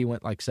maybe he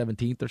went like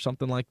 17th or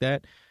something like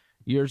that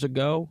years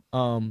ago.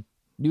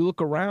 You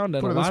look around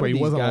and put it this way, he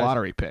wasn't a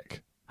lottery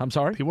pick. I'm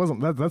sorry? He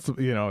wasn't. That's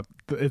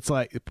it's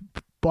like,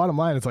 bottom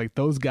line, it's like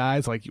those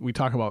guys, like we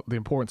talk about the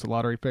importance of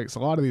lottery picks. A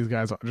lot of these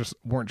guys just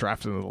weren't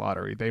drafted in the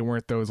lottery. They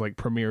weren't those like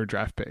premier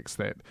draft picks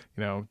that,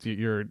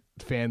 your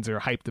fans are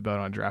hyped about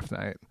on draft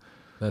night.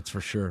 That's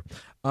for sure.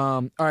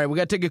 All right, we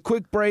got to take a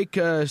quick break,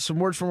 some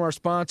words from our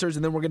sponsors,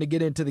 and then we're going to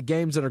get into the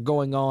games that are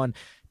going on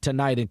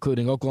tonight,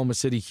 including Oklahoma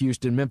City,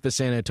 Houston, Memphis,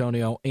 San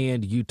Antonio,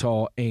 and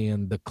Utah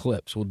and the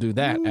Clips. We'll do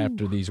that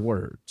after these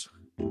words.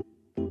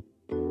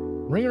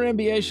 Ringer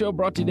NBA show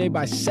brought to you today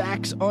by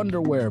Saks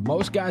Underwear.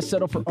 Most guys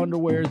settle for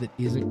underwear that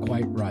isn't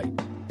quite right.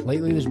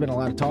 Lately, there's been a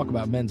lot of talk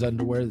about men's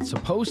underwear that's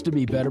supposed to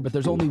be better, but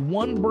there's only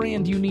one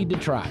brand you need to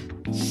try,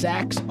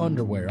 Saxx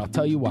Underwear. I'll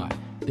tell you why.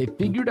 They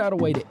figured out a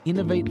way to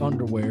innovate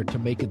underwear to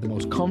make it the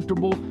most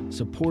comfortable,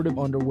 supportive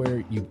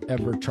underwear you've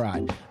ever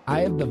tried.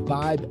 I have the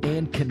Vibe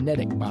and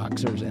Kinetic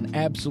boxers and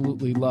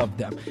absolutely love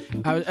them.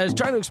 I was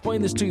trying to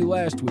explain this to you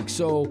last week.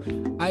 So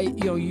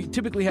you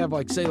typically have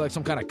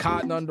some kind of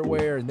cotton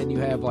underwear, and then you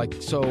have I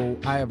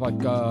have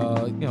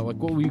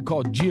what we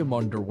call gym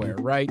underwear,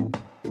 right?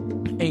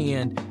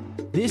 And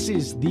this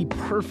is the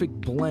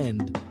perfect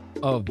blend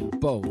of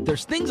both.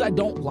 There's things I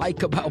don't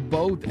like about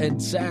both, and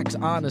Saxx,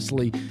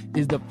 honestly,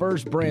 is the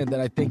first brand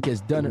that I think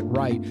has done it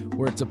right,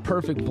 where it's a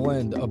perfect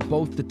blend of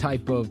both the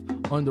type of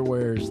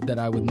underwears that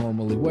I would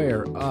normally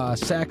wear.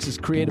 Saxx is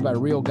created by a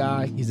real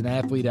guy. He's an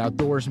athlete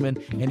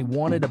outdoorsman, and he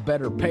wanted a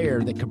better pair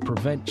that could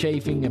prevent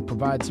chafing and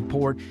provide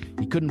support.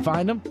 He couldn't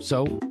find them,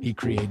 so he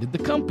created the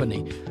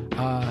company.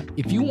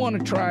 If you want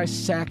to try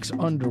Saxx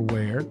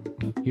underwear,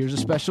 here's a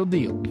special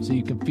deal so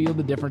you can feel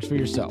the difference for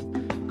yourself.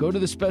 Go to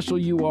the special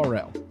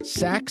URL,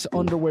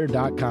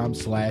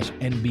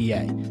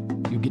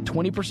 saxxunderwear.com/NBA. You'll get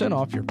 20%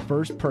 off your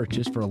first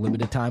purchase for a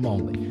limited time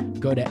only.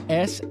 Go to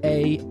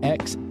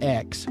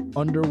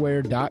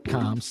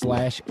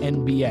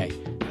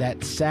saxxunderwear.com/NBA.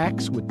 That's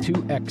Saxx with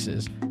 2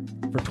 X's.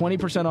 For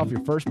 20% off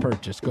your first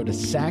purchase, go to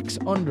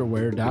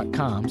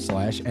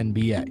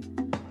saxxunderwear.com/NBA.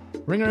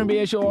 Ringer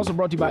NBA Show also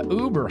brought to you by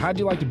Uber. How'd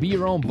you like to be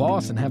your own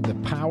boss and have the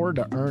power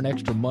to earn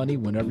extra money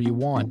whenever you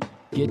want?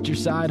 Get your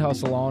side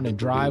hustle on and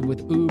drive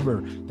with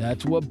Uber.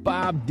 That's what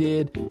Bob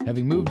did.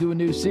 Having moved to a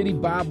new city,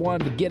 Bob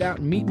wanted to get out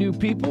and meet new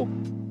people.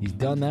 He's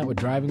done that with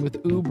driving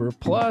with Uber.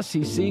 Plus,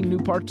 he's seeing new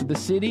parts of the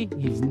city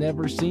he's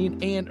never seen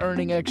and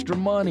earning extra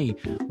money.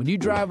 When you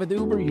drive with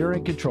Uber, you're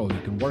in control. You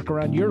can work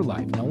around your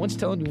life. No one's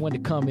telling you when to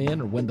come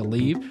in or when to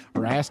leave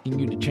or asking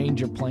you to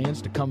change your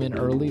plans to come in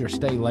early or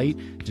stay late.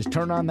 Just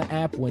turn on the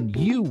app when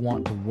you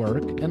want to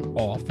work and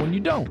off when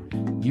you don't.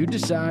 You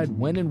decide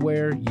when and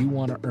where you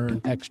want to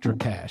earn extra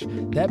cash.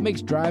 That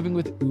makes driving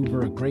with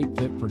Uber a great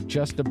fit for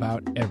just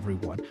about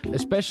everyone,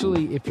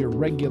 especially if your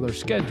regular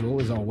schedule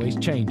is always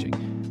changing.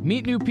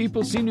 Meet new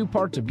people, see new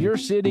parts of your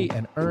city,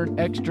 and earn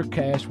extra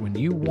cash when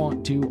you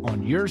want to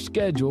on your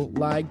schedule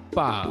like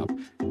Bob.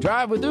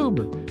 Drive with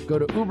Uber. Go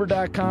to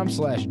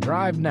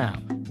uber.com/drive now.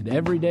 And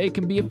every day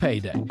can be a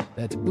payday.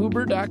 That's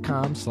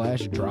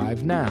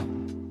uber.com/drive now.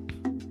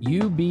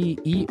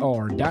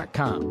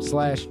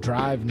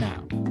 uber.com/drive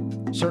now.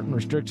 Certain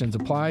restrictions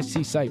apply.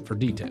 See site for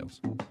details.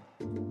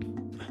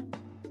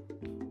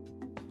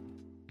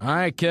 All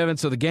right, Kevin,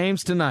 so the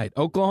game's tonight.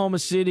 Oklahoma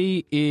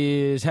City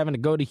is having to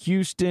go to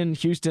Houston.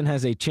 Houston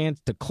has a chance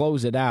to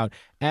close it out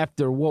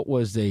after what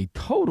was a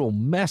total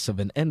mess of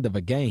an end of a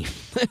game.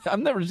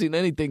 I've never seen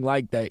anything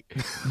like that,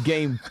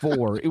 Game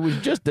 4. It was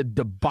just a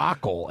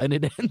debacle, and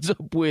it ends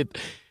up with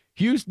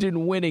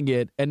Houston winning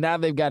it, and now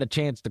they've got a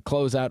chance to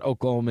close out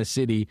Oklahoma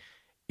City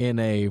in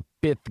a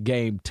 5th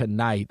game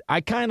tonight.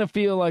 I kind of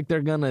feel like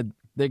they're gonna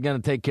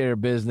take care of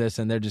business,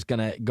 and they're just going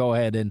to go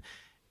ahead and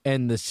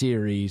end the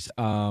series.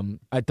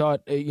 I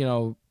thought,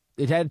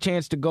 it had a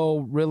chance to go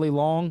really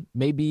long,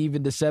 maybe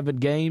even to 7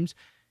 games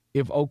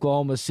if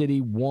Oklahoma City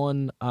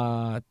won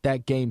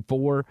that Game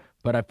 4,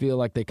 but I feel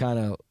like they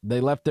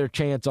left their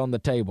chance on the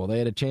table. They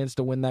had a chance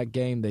to win that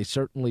game. They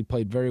certainly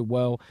played very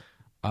well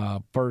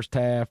first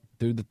half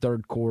through the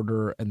third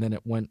quarter, and then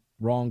it went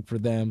wrong for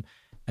them.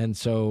 And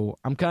so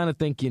I'm kind of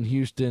thinking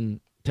Houston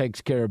takes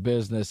care of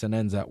business and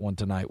ends that one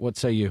tonight. What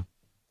say you?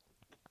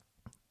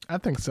 I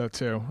think so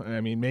too.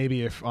 I mean,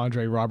 maybe if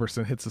Andre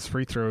Robertson hits his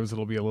free throws,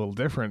 it'll be a little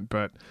different.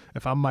 But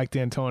if I'm Mike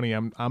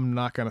D'Antoni, I'm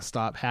not going to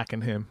stop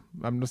hacking him.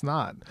 I'm just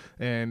not.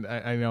 And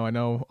I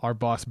know our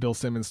boss Bill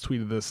Simmons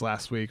tweeted this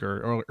last week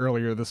or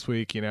earlier this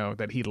week,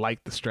 that he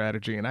liked the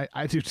strategy, and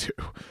I do too.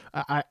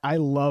 I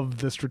love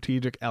the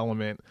strategic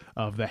element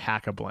of the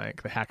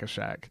Hack-a-Blank, the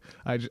Hack-a-Shaq.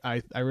 I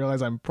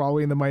realize I'm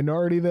probably in the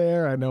minority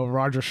there. I know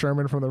Roger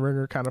Sherman from The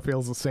Ringer kind of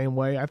feels the same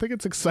way. I think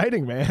it's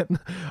exciting, man.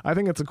 I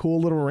think it's a cool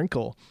little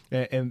wrinkle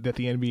and that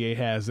the NBA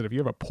has, that if you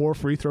have a poor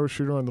free throw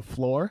shooter on the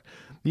floor,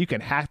 you can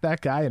hack that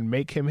guy and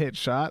make him hit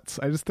shots.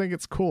 I just think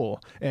it's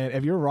cool. And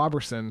if you're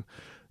Robertson,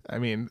 I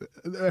mean,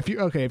 if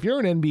you're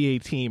an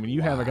NBA team and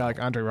you have a guy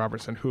like Andre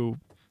Robertson who,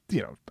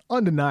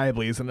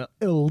 undeniably is an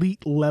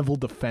elite level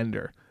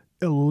defender,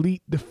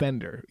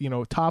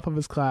 top of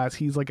his class.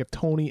 He's like a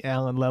Tony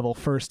Allen level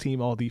first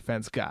team all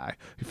defense guy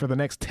for the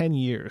next 10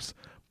 years,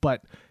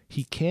 but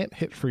he can't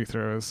hit free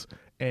throws.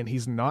 And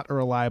he's not a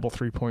reliable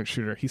three-point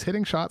shooter. He's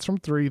hitting shots from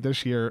 3 this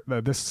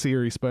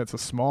series, but it's a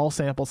small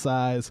sample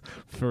size.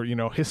 For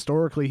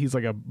historically, he's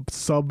like a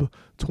sub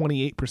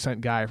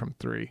 28% guy from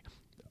 3.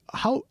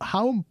 How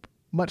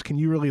much can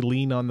you really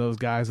lean on those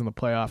guys in the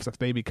playoffs if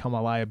they become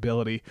a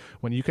liability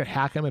when you could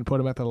hack them and put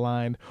them at the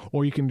line,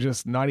 or you can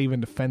just not even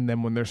defend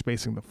them when they're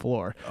spacing the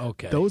floor?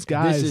 Okay, those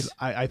guys,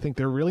 I think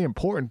they're really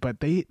important,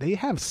 but they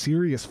have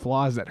serious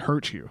flaws that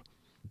hurt you.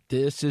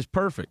 This is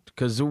perfect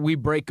because we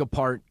break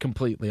apart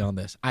completely on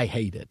this. I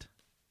hate it.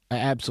 I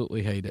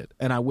absolutely hate it.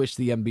 And I wish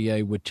the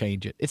NBA would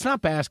change it. It's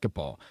not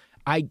basketball.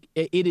 It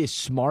is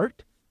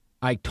smart.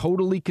 I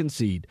totally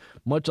concede,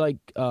 much like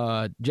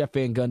Jeff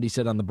Van Gundy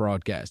said on the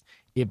broadcast.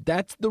 If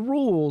that's the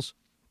rules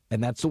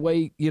and that's the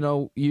way,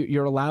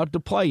 you're allowed to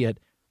play it,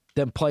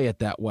 then play it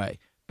that way.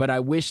 But I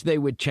wish they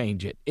would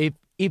change it. If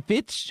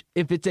it's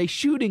a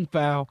shooting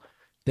foul,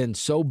 then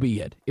so be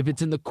it. If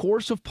it's in the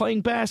course of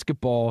playing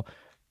basketball,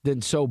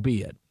 then so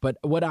be it. But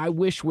what I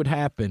wish would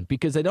happen,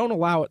 because they don't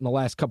allow it in the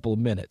last couple of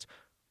minutes,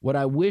 what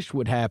I wish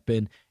would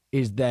happen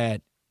is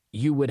that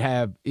you would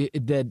have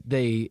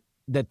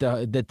that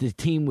the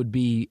team would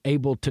be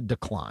able to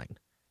decline.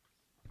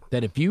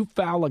 That if you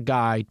foul a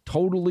guy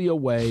totally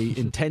away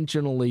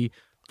intentionally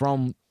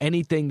from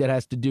anything that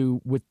has to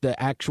do with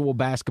the actual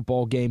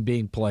basketball game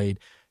being played,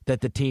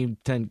 that the team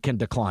can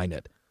decline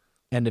it.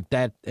 And if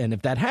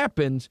that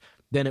happens,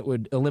 then it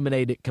would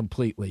eliminate it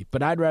completely.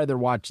 But I'd rather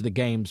watch the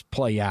games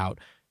play out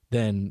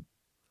than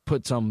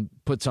put some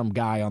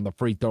guy on the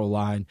free throw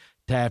line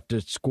to have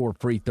to score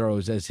free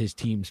throws as his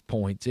team's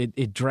points.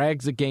 It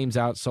drags the games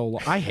out so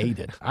long. I hate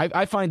it.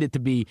 I find it to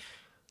be,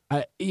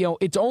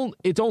 it's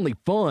only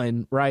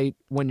fun, right,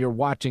 when you're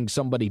watching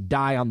somebody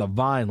die on the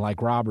vine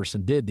like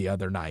Roberson did the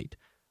other night,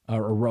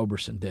 or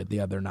Roberson did the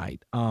other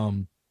night.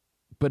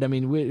 But, I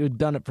mean, we've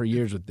done it for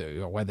years with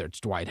whether it's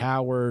Dwight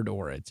Howard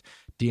or it's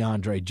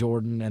DeAndre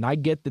Jordan. And I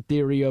get the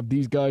theory of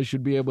these guys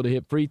should be able to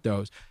hit free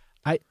throws.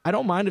 I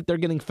don't mind if they're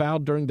getting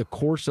fouled during the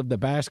course of the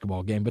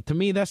basketball game, but to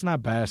me, that's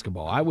not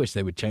basketball. I wish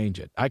they would change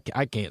it. I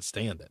can't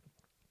stand it.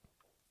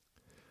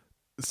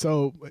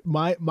 So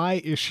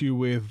my issue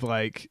with,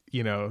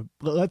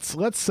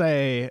 let's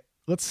say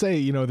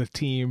the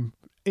team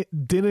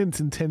didn't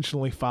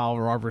intentionally foul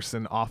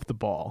Roberson off the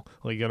ball.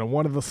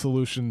 One of the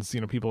solutions,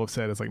 people have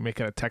said is make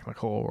it a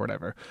technical or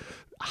whatever.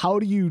 How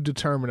do you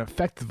determine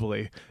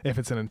effectively if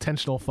it's an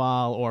intentional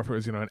foul or if it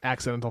was, an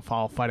accidental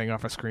foul fighting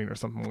off a screen or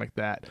something like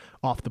that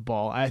off the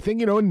ball? I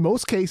think, in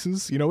most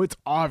cases, it's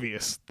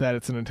obvious that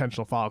it's an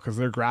intentional foul because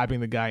they're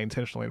grabbing the guy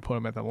intentionally to put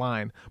him at the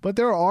line. But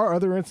there are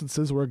other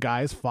instances where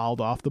guys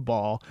fouled off the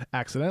ball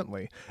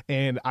accidentally.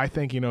 And I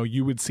think,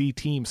 you would see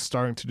teams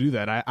starting to do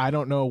that. I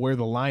don't know where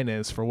the line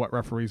is for what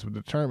referees would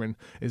determine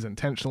is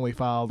intentionally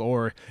fouled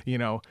or,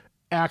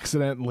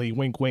 accidentally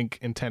wink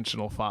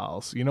intentional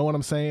fouls. You know what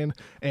I'm saying?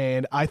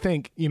 And I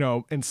think,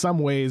 in some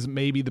ways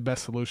maybe the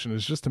best solution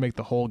is just to make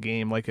the whole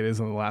game like it is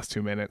in the last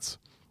 2 minutes.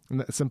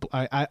 And that's simple.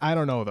 I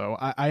don't know though.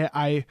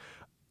 I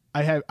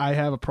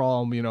have a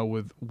problem,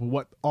 with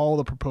what all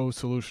the proposed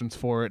solutions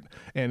for it.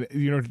 And,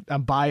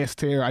 I'm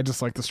biased here. I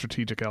just like the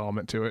strategic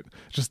element to it.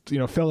 Just,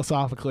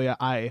 philosophically,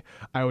 I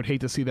would hate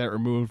to see that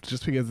removed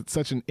just because it's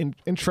such an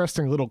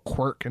interesting little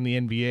quirk in the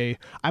NBA.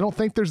 I don't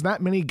think there's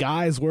that many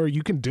guys where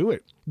you can do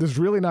it. There's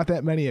really not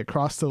that many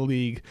across the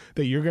league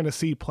that you're going to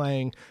see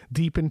playing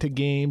deep into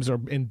games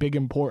or in big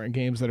important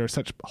games that are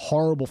such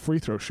horrible free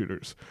throw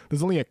shooters.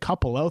 There's only a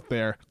couple out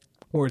there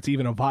or it's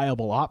even a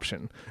viable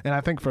option. And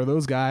I think for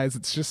those guys,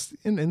 it's just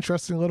an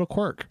interesting little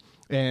quirk.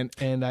 And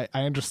I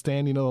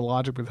understand, the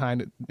logic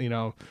behind it,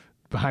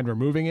 behind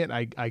removing it.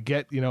 I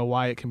get,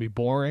 why it can be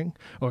boring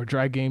or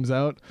drag games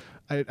out.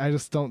 I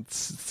just don't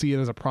see it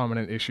as a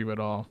prominent issue at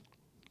all.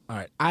 All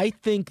right. I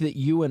think that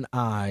you and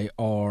I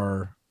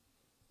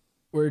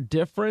we're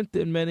different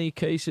in many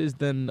cases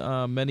than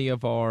many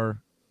of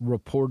our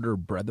reporter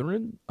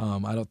brethren.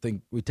 I don't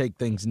think we take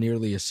things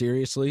nearly as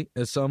seriously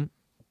as some.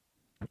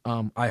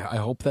 I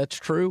hope that's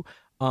true.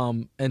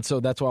 And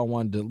so that's why I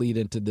wanted to lead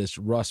into this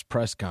Russ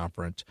press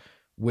conference,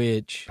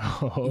 which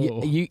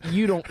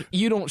you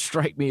don't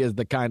strike me as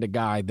the kind of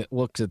guy that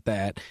looks at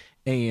that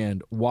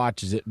and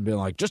watches it and be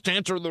like, just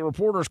answer the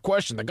reporter's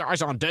question. The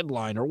guy's on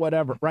deadline or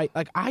whatever, right?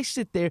 Like I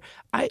sit there,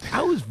 I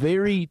was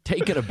very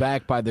taken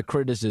aback by the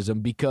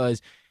criticism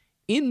because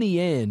in the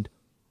end,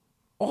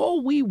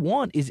 all we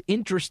want is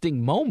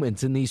interesting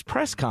moments in these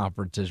press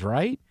conferences,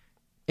 right?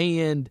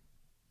 And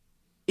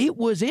it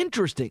was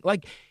interesting.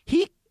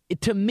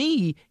 To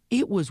me,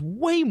 it was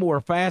way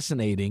more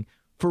fascinating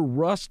for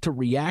Russ to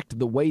react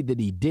the way that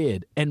he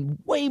did and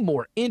way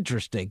more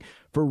interesting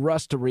for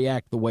Russ to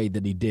react the way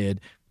that he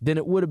did than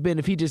it would have been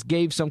if he just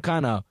gave some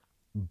kind of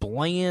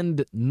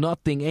bland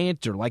nothing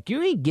answer. Like,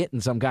 you ain't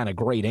getting some kind of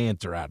great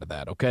answer out of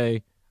that,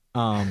 okay?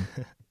 I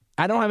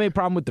don't have any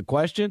problem with the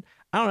question.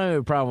 I don't have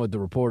any problem with the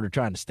reporter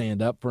trying to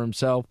stand up for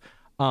himself.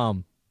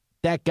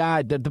 That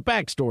guy, the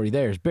backstory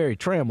there is Barry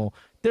Trammell.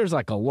 There's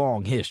like a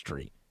long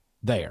history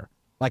there.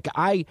 Like,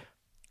 I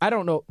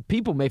don't know.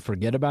 People may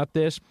forget about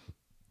this,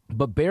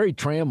 but Barry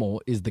Trammell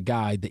is the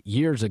guy that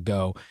years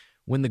ago,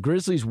 when the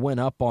Grizzlies went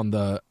up on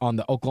the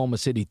Oklahoma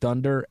City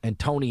Thunder and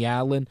Tony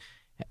Allen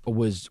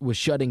was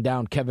shutting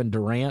down Kevin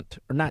Durant,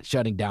 or not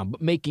shutting down,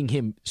 but making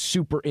him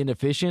super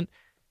inefficient,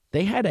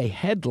 they had a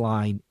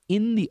headline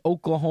in the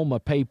Oklahoma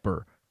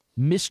paper,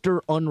 Mr.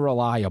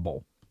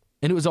 Unreliable.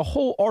 And it was a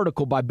whole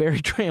article by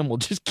Barry Trammell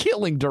just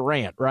killing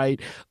Durant,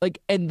 right?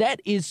 Like, and that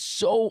is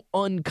so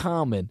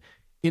uncommon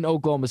in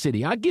Oklahoma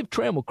City. I give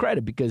Trammell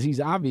credit because he's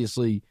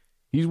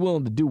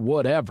willing to do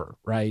whatever,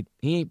 right?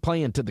 He ain't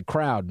playing to the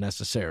crowd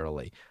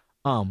necessarily.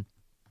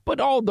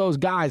 But all those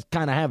guys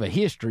kind of have a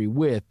history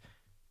with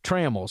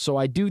Trammell. So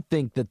I do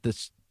think that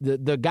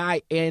the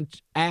guy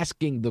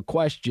asking the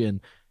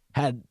question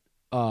had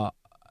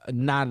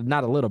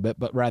not a little bit,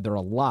 but rather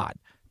a lot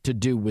to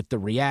do with the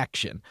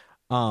reaction.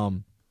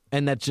 And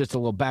that's just a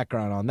little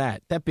background on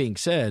that. That being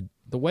said,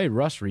 the way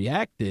Russ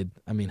reacted,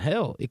 I mean,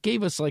 hell, it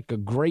gave us like a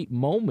great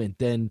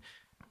moment. And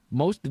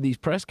most of these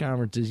press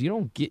conferences, you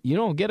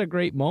don't get a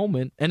great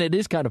moment. And it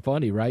is kind of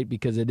funny, right?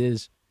 Because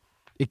it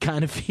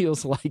kind of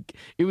feels like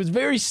it was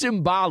very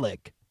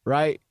symbolic,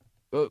 right?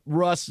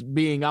 Russ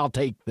being, I'll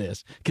take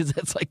this. Because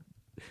that's like,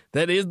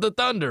 that is the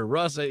Thunder.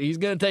 Russ, he's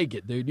going to take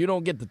it, dude. You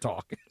don't get to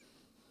talk.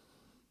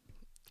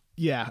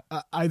 Yeah,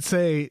 I'd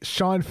say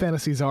Sean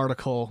Fantasy's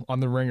article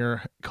on The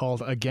Ringer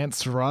called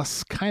Against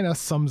Russ kind of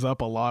sums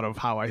up a lot of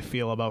how I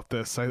feel about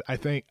this. I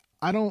think,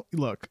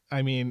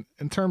 I mean,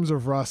 in terms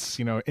of Russ,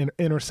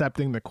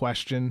 intercepting the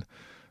question,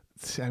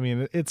 I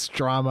mean, it's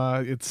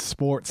drama, it's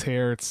sports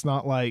here. It's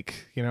not like,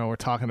 we're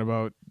talking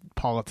about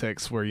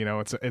politics where,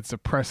 it's a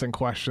pressing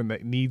question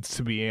that needs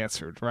to be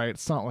answered, right?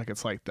 It's not like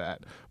it's like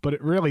that. But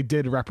it really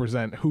did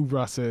represent who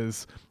Russ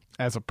is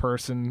as a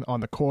person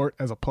on the court,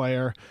 as a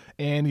player,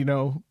 and,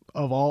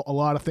 of a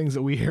lot of things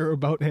that we hear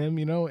about him,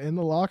 in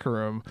the locker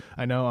room.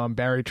 I know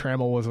Barry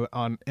Trammell was in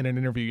an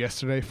interview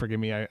yesterday. Forgive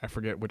me, I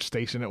forget which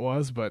station it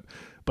was, but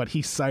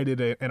he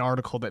cited an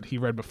article that he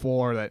read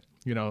before that,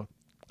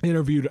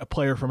 interviewed a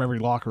player from every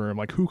locker room,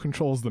 like who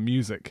controls the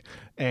music.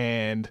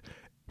 And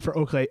for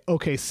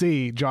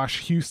OKC,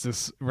 Josh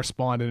Hustis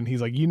responded, and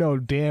he's like,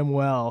 damn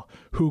well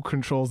who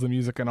controls the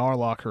music in our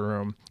locker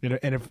room. And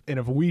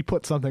if we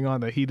put something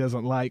on that he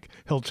doesn't like,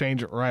 he'll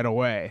change it right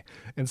away.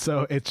 And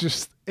so it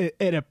just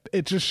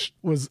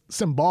was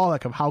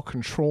symbolic of how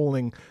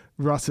controlling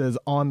Russ is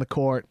on the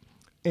court,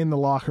 in the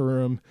locker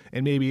room,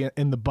 and maybe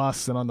in the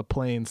bus and on the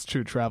planes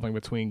too, traveling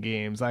between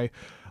games. I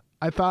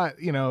thought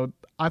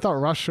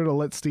Russ should have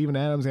let Steven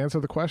Adams answer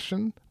the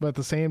question, but at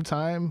the same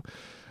time,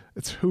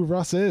 it's who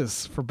Russ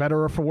is, for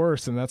better or for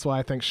worse, and that's why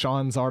I think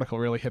Sean's article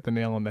really hit the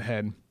nail on the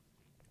head.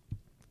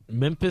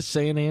 Memphis,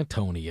 San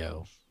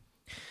Antonio.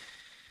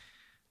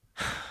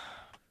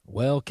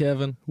 Well,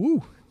 Kevin.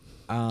 Woo.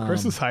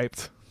 Chris is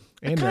hyped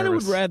and I kind of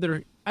nervous. would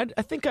rather, I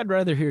think I'd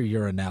rather hear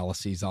your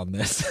analyses on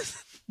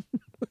this.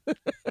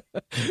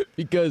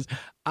 Because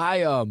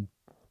I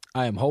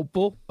am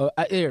hopeful.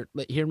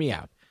 Hear me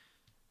out.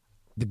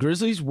 The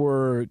Grizzlies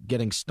were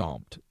getting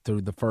stomped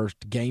through the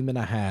first game and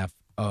a half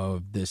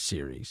of this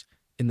series.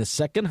 In the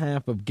second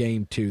half of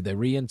game 2, they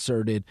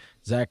reinserted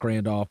Zach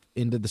Randolph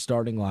into the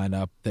starting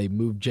lineup. They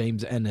moved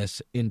James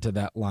Ennis into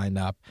that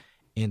lineup.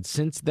 And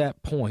since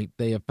that point,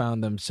 they have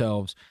found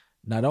themselves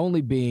not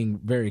only being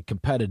very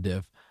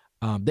competitive,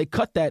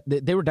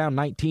 they were down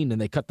 19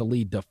 and they cut the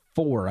lead to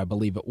 4, I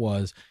believe it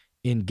was,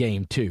 in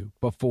game 2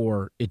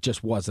 before it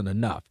just wasn't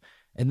enough.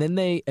 And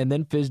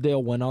then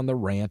Fizdale went on the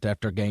rant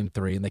after game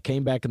 3, and they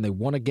came back and they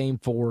won a game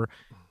 4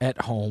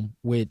 at home,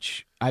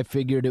 which I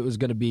figured it was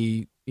going to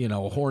be,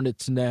 a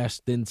hornet's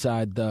nest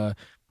inside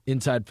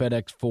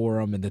FedEx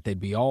Forum, and that they'd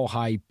be all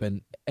hype,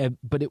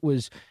 but it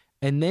was.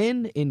 And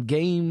then in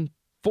game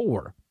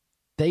 4,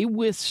 they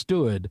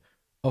withstood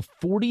a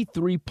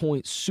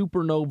 43-point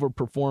supernova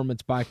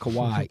performance by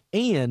Kawhi,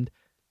 and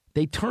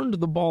they turned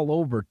the ball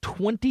over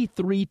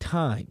 23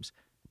 times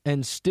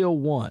and still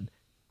won.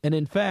 And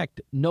in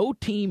fact, no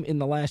team in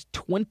the last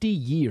 20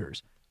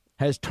 years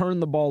has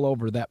turned the ball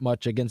over that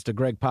much against a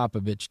Greg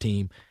Popovich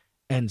team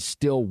and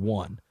still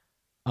won.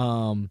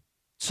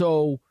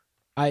 So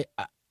I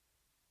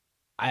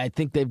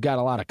think they've got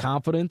a lot of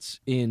confidence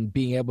in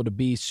being able to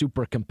be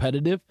super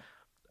competitive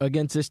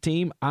against this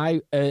team.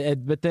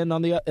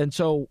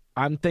 So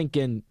I'm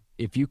thinking,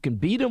 if you can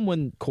beat them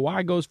when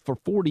Kawhi goes for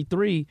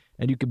 43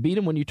 and you can beat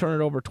them when you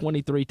turn it over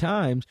 23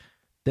 times,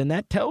 then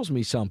that tells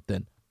me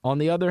something. On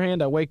the other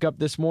hand, I wake up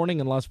this morning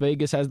and Las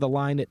Vegas has the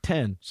line at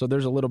 10, so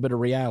there's a little bit of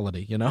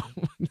reality,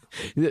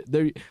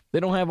 They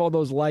don't have all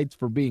those lights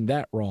for being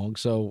that wrong.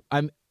 So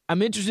I'm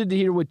interested to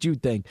hear what you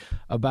think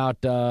about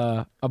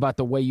the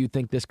way you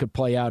think this could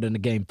play out in a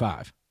Game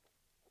 5.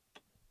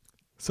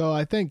 So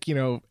I think,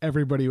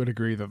 everybody would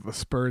agree that the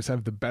Spurs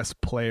have the best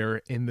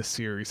player in the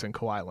series in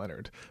Kawhi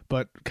Leonard.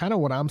 But kind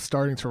of what I'm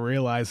starting to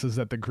realize is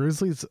that the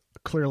Grizzlies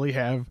clearly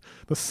have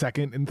the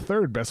second and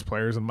third best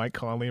players in Mike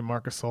Conley and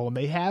Marc Gasol, and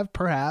they have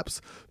perhaps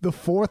the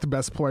fourth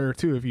best player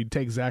too if you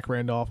take Zach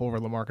Randolph over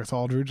LaMarcus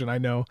Aldridge. And I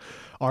know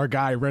our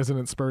guy,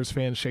 resident Spurs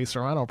fan Shea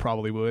Serrano,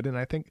 probably would, and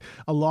I think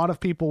a lot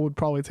of people would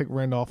probably take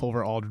Randolph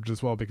over Aldridge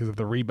as well because of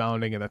the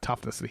rebounding and the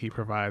toughness that he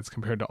provides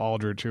compared to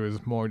Aldridge, who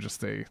is more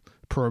just a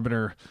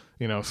perimeter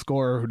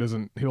scorer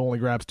who only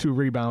grabs 2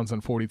 rebounds in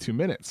 42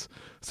 minutes.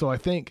 So I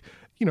think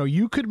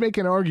you could make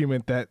an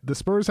argument that the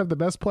Spurs have the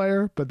best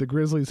player, but the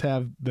Grizzlies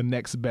have the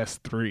next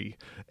best 3.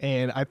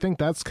 And I think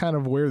that's kind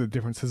of where the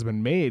difference has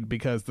been made,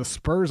 because the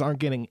Spurs aren't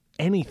getting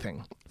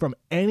anything from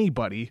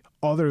anybody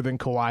other than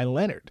Kawhi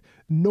Leonard.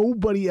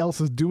 Nobody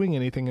else is doing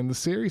anything in the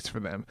series for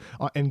them.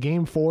 In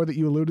game 4 that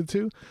you alluded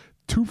to,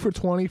 2 for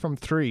 20 from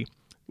 3.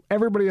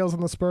 Everybody else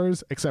on the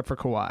Spurs, except for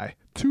Kawhi,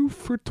 2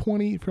 for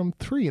 20 from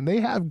 3. And they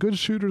have good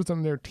shooters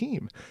on their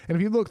team. And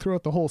if you look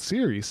throughout the whole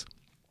series,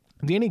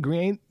 Danny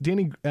Green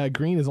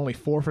is only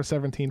 4 for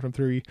 17 from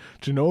 3.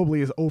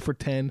 Ginobili is 0 for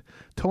 10.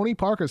 Tony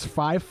Parker's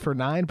 5 for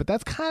 9, but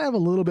that's kind of a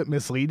little bit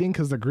misleading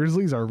because the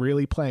Grizzlies are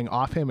really playing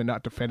off him and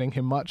not defending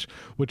him much,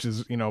 which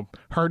is,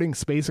 hurting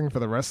spacing for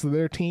the rest of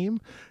their team.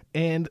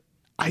 And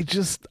I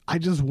just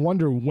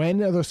wonder,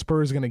 when are the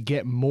Spurs going to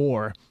get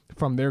more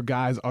from their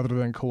guys other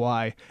than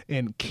Kawhi,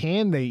 and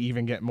can they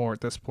even get more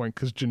at this point?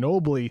 Because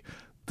Ginobili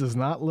does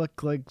not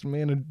look like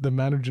the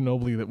Manu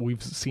Ginobili that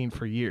we've seen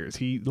for years.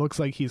 He looks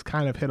like he's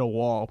kind of hit a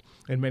wall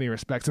in many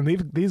respects.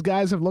 And these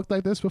guys have looked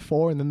like this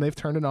before, and then they've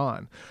turned it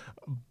on.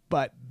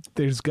 But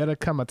there's going to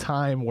come a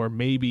time where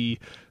maybe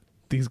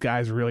these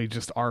guys really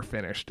just are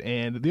finished.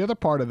 And the other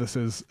part of this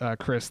is,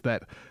 Chris,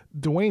 that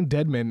Dwayne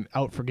Dedmon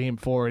out for Game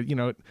 4.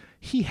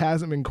 He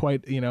hasn't been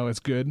quite as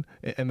good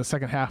in the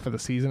second half of the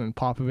season, and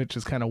Popovich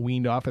has kind of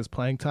weaned off his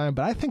playing time.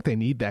 But I think they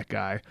need that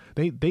guy.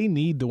 They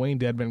need Dwayne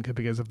Dedmon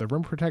because of the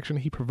rim protection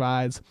he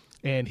provides,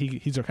 and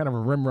he's a kind of a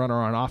rim runner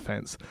on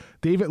offense.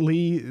 David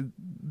Lee,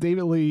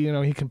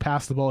 he can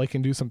pass the ball, he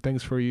can do some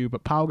things for you.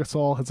 But Pau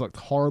Gasol has looked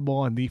horrible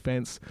on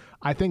defense.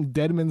 I think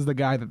Dedmon's the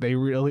guy that they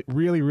really,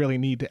 really, really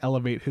need to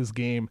elevate his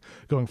game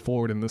going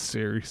forward in this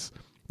series.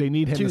 They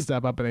need him to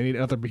step up, and they need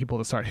other people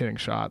to start hitting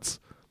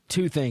shots.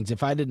 Two things.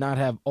 If I did not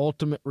have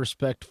ultimate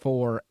respect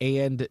for,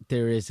 and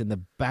there is in the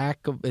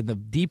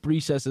deep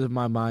recesses of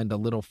my mind, a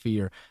little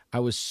fear,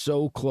 I was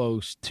so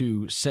close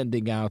to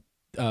sending out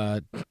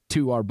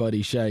to our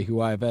buddy Shea,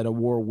 who I've had a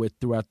war with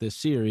throughout this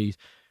series,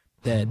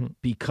 that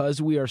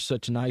because we are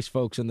such nice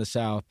folks in the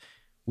South,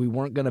 we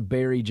weren't going to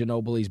bury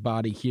Ginobili's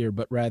body here,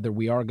 but rather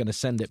we are going to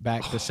send it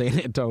back to San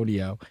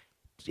Antonio.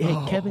 Hey,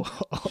 Kevin,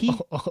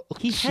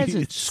 he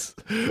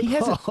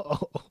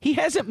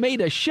hasn't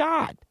made a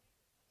shot.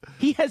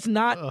 He has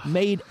not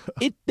made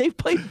it. They've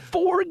played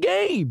 4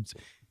 games.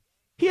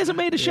 He hasn't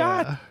made a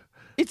shot.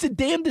 It's the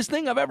damnedest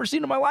thing I've ever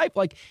seen in my life.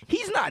 Like,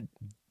 he's not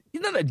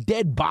a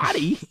dead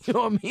body. You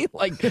know what I mean?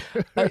 Like,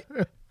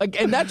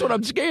 and that's what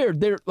I'm scared.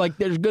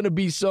 There's going to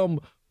be some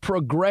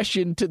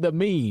progression to the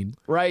mean,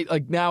 right?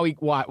 Like, now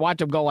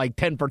watch him go like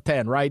 10 for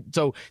 10, right?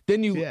 So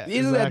then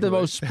isn't that the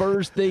most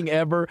Spurs thing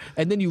ever?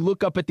 And then you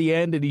look up at the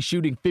end and he's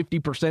shooting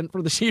 50%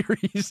 for the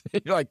series.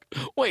 And you're like,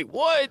 wait,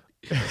 what?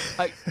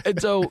 And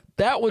so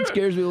that one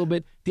scares me a little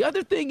bit. The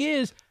other thing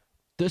is,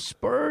 the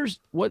Spurs,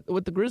 what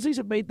the Grizzlies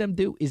have made them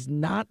do is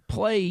not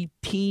play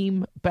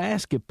team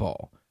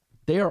basketball.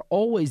 They are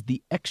always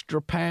the extra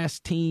pass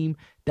team.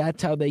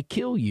 That's how they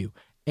kill you.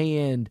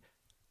 And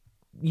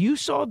you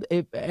saw,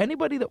 if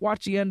anybody that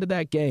watched the end of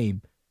that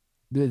game,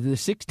 the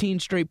 16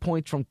 straight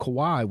points from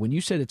Kawhi, when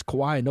you said it's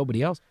Kawhi and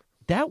nobody else,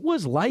 that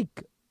was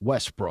like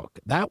Westbrook.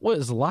 That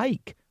was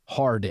like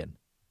Harden.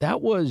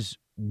 That was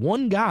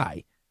one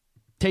guy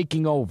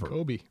taking over.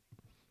 Kobe.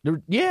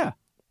 Yeah,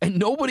 and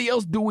nobody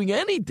else doing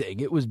anything.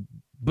 It was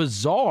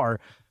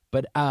bizarre,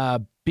 but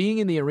being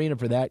in the arena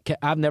for that,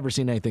 I've never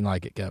seen anything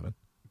like it, Kevin.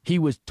 He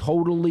was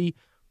totally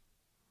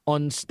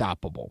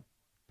unstoppable.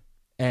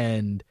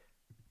 And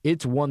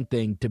it's one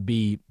thing to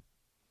be,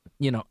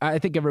 I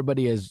think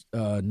everybody has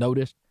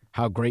noticed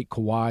how great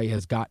Kawhi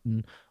has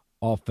gotten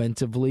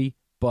offensively,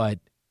 but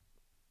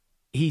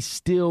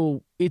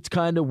it's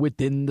kind of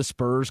within the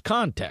Spurs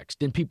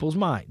context in people's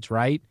minds,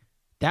 right?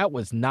 That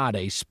was not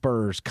a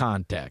Spurs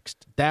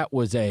context. That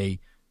was a,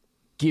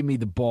 give me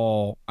the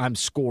ball, I'm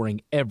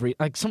scoring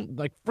like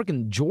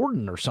freaking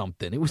Jordan or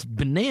something. It was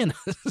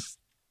bananas.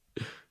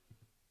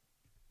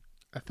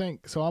 I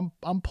think so.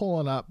 I'm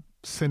pulling up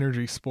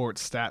Synergy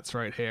Sports stats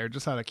right here,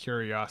 just out of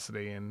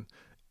curiosity. And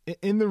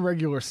in the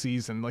regular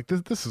season, like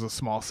this is a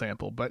small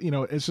sample, but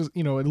it's just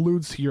it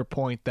alludes to your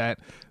point that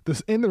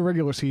in the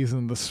regular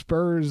season, the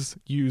Spurs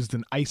used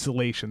an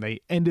isolation. They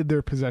ended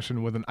their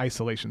possession with an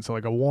isolation, so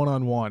like a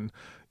one-on-one.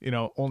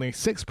 Only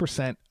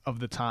 6% of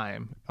the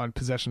time on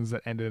possessions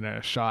that ended in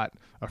a shot,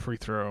 a free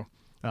throw,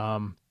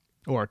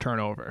 or a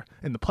turnover.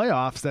 In the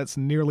playoffs, that's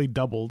nearly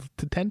doubled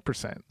to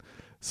 10%.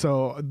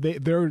 So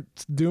they're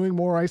doing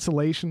more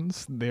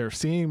isolations. They're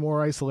seeing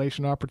more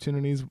isolation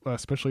opportunities,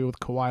 especially with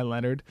Kawhi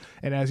Leonard.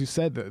 And as you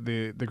said,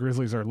 the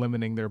Grizzlies are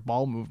limiting their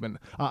ball movement.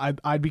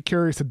 I'd be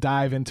curious to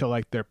dive into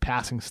like their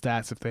passing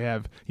stats if they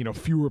have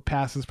fewer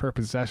passes per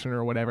possession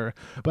or whatever.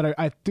 But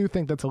I do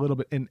think that's a little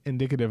bit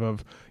indicative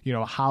of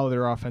how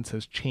their offense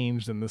has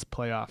changed in this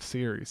playoff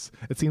series.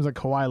 It seems like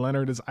Kawhi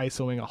Leonard is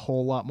isoing a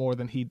whole lot more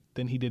than he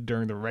did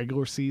during the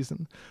regular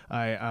season.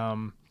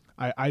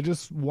 I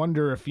just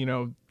wonder if,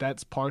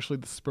 that's partially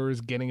the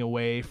Spurs getting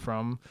away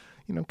from,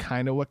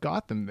 kind of what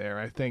got them there.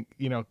 I think,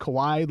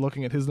 Kawhi,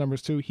 looking at his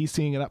numbers too, he's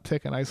seeing an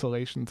uptick in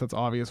isolations. That's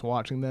obvious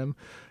watching them.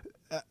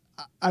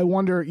 I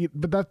wonder,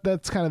 but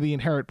that's kind of the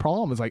inherent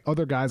problem is like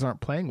other guys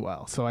aren't playing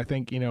well. So I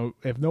think,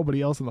 if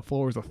nobody else on the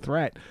floor is a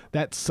threat,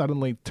 that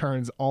suddenly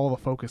turns all the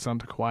focus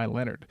onto Kawhi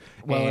Leonard.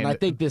 Well, and I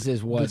think this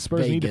is what the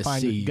Spurs Vegas need to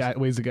find sees.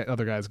 Ways to get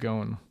other guys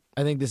going.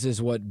 I think this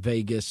is what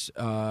Vegas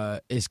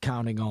is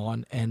counting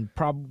on, and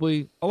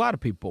probably a lot of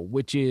people,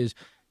 which is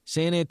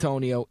San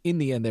Antonio. In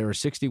the end, they're a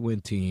 60-win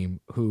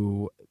team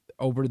who,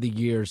 over the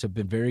years, have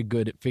been very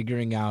good at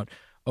figuring out,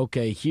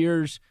 okay,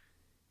 here's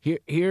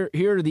here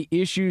are the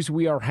issues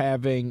we are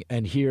having,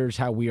 and here's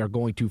how we are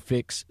going to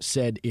fix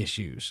said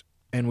issues.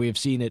 And we have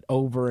seen it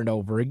over and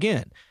over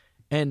again.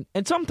 And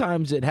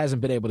sometimes it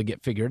hasn't been able to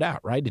get figured out,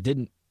 right? It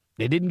didn't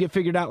get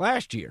figured out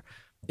last year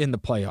in the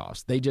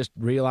playoffs. They just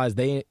realized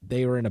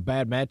they were in a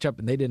bad matchup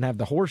and they didn't have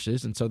the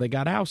horses, and so they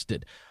got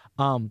ousted.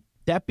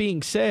 That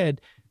being said,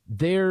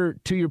 to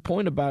your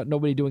point about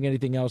nobody doing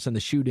anything else in the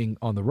shooting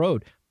on the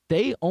road,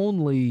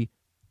 every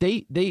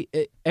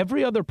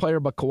other player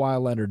but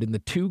Kawhi Leonard in the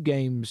 2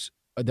 games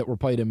that were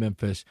played in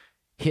Memphis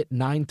hit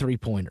 9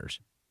 3-pointers.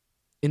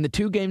 In the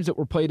 2 games that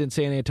were played in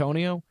San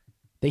Antonio,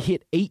 they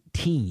hit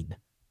 18.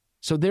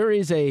 So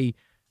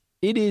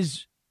it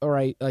is, all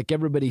right, like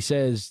everybody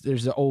says,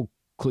 there's the old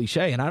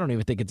cliche, and I don't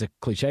even think it's a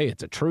cliche,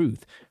 it's a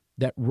truth,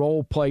 that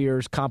role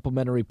players,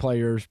 complementary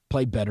players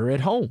play better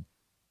at home.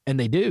 And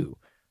they do.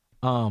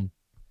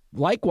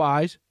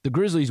 Likewise, the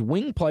Grizzlies'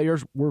 wing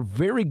players were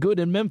very good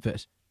in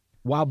Memphis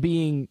while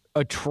being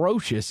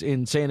atrocious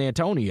in San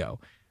Antonio.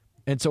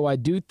 And so I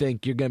do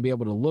think you're going to be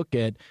able to look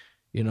at,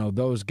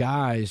 those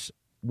guys,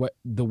 what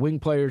the wing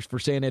players for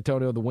San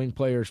Antonio, the wing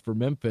players for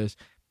Memphis,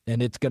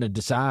 and it's going to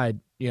decide,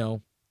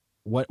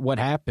 what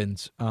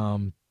happens.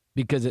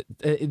 Because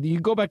you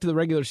go back to the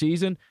regular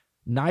season,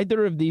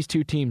 neither of these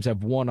 2 teams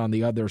have won on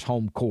the other's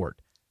home court.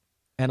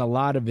 And a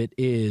lot of it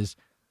is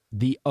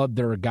the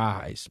other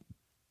guys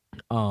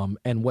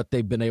and what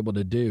they've been able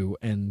to do.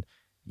 And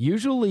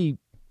usually,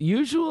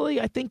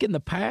 I think in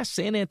the past,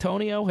 San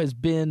Antonio has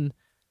been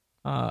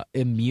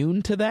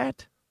immune to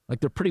that. Like,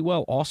 they're pretty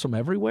well awesome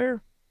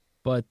everywhere.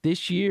 But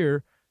this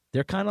year,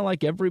 they're kind of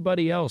like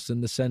everybody else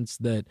in the sense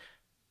that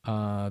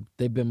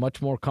they've been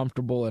much more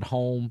comfortable at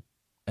home,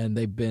 and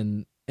they've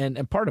been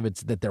and part of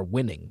it's that they're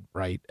winning,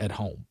 right, at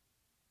home.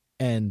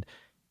 And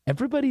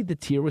everybody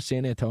that's here with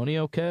San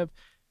Antonio, Kev,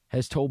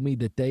 has told me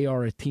that they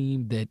are a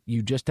team that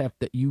you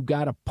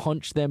got to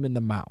punch them in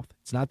the mouth.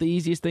 It's not the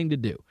easiest thing to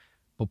do,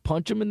 but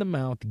punch them in the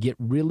mouth, get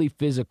really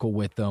physical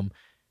with them,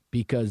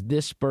 because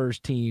this Spurs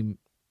team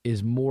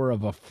is more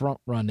of a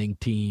front-running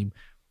team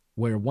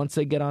where once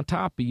they get on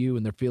top of you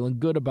and they're feeling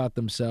good about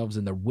themselves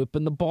and they're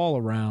whipping the ball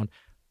around,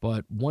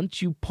 but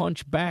once you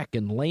punch back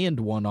and land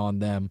one on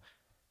them,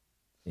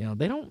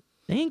 they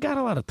ain't got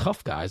a lot of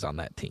tough guys on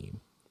that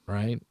team,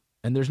 right?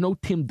 And there's no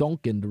Tim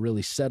Duncan to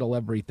really settle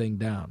everything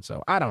down.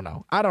 So I don't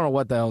know. I don't know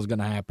what the hell is going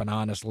to happen,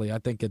 honestly. I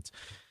think it's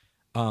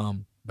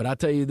but I'll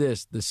tell you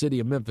this, the city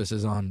of Memphis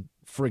is on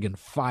friggin'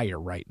 fire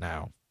right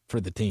now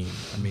for the team.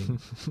 I mean,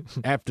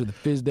 after the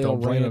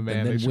Fizdale rant and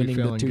then winning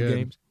the 2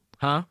 games.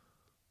 Huh?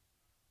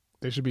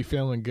 They should be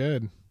feeling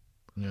good.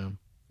 Yeah.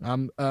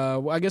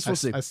 Well, I guess we'll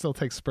see. I still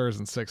take Spurs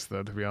in 6,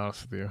 though, to be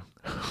honest with you.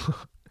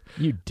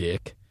 You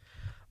dick.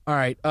 All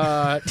right.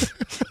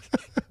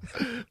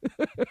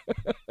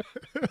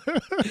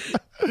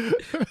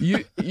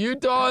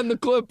 Utah and the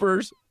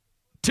Clippers,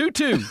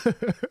 2-2.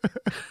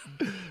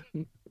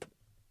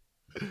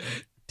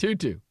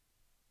 2-2.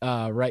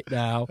 Right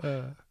now.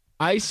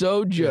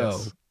 ISO Joe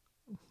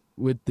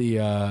with the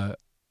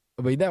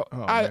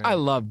I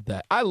loved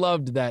that. I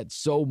loved that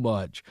so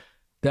much,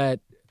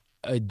 that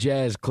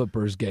Jazz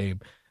Clippers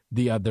game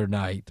the other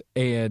night,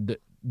 and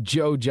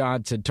Joe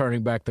Johnson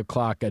turning back the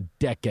clock a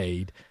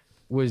decade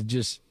was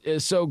just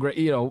so great.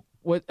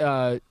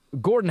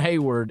 Gordon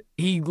Hayward,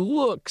 he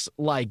looks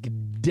like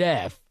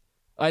death.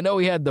 I know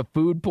he had the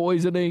food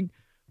poisoning,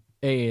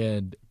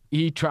 and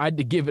he tried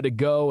to give it a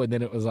go, and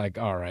then it was like,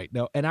 all right,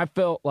 no. And I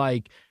felt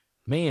like,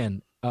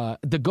 man,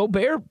 the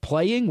Gobert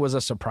playing was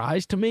a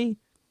surprise to me,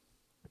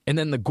 and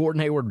then the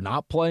Gordon Hayward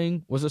not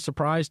playing was a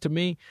surprise to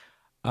me.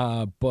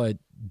 But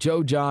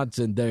Joe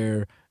Johnson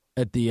there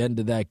at the end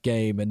of that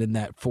game and in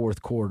that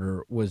fourth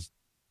quarter was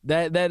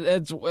that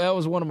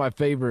was one of my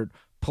favorite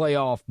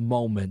playoff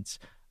moments.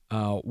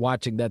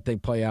 Watching that thing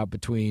play out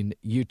between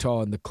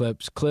Utah and the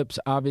Clips. Clips,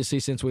 obviously,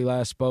 since we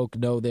last spoke,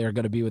 know they're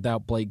going to be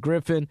without Blake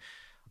Griffin.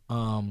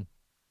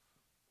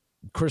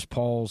 Chris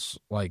Paul's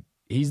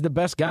he's the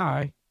best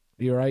guy.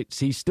 You're right.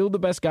 He's still the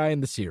best guy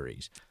in the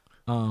series.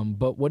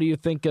 But what are you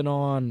thinking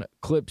on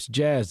Clips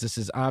Jazz? This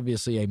is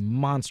obviously a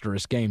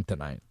monstrous game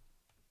tonight.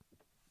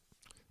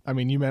 I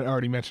mean, you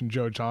already mentioned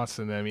Joe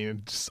Johnson. I mean,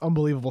 it's just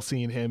unbelievable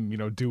seeing him,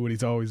 do what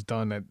he's always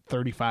done at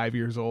 35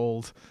 years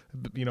old.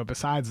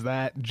 Besides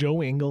that,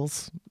 Joe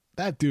Ingles,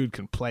 that dude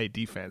can play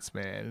defense,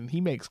 man. And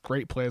he makes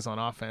great plays on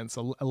offense.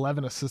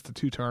 11 assists to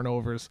 2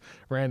 turnovers,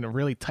 ran a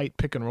really tight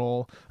pick and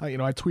roll. I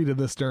tweeted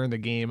this during the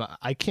game.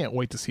 I can't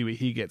wait to see what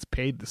he gets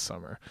paid this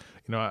summer.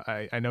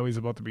 I know he's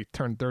about to be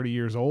turned 30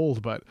 years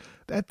old, but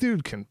that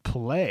dude can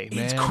play,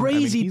 man. It's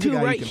crazy, he's too, a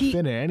guy right? He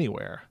can fit in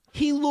anywhere.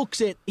 He looks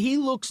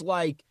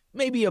like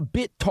maybe a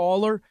bit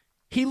taller.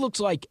 He looks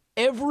like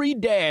every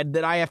dad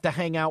that I have to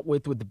hang out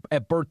with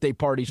at birthday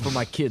parties for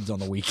my kids on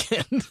the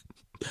weekend.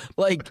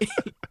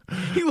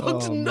 He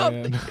looks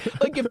nothing.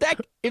 If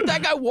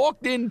that guy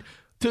walked in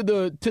to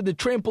the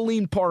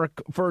trampoline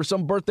park for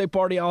some birthday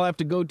party I'll have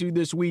to go to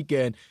this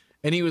weekend,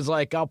 and he was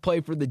like, I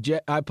play for the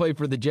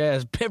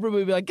Jazz.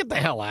 Everybody would be like, get the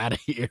hell out of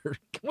here.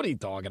 What are you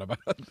talking about?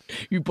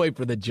 You play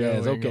for the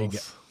Jazz.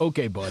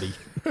 Okay, buddy.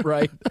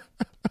 Right?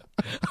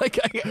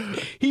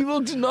 He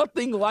looks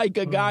nothing like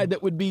a guy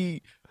that would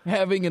be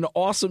having an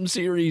awesome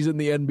series in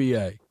the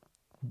NBA.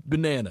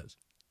 Bananas.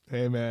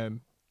 Hey,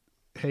 man.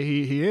 Hey,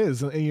 he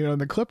is. And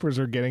the Clippers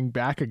are getting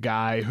back a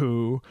guy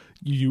who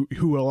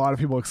a lot of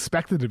people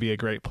expected to be a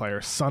great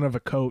player, son of a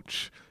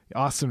coach.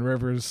 Austin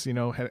Rivers,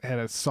 had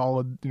a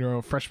solid,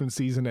 freshman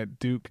season at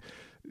Duke.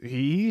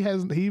 He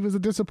was a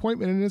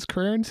disappointment in his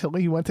career until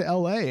he went to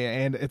LA,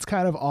 and it's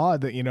kind of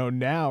odd that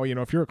now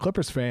if you're a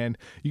Clippers fan,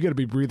 you got to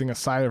be breathing a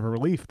sigh of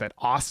relief that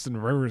Austin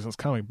Rivers is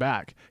coming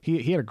back.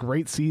 He had a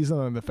great season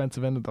on the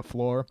defensive end of the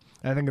floor.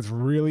 And I think it's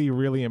really,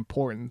 really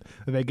important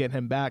that they get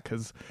him back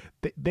because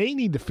they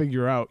need to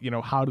figure out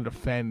how to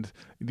defend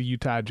the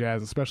Utah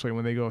Jazz, especially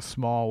when they go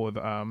small with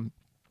a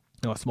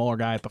smaller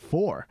guy at the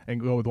 4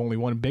 and go with only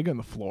one big on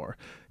the floor.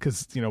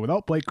 Because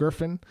without Blake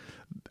Griffin,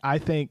 I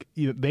think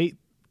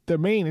the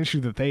main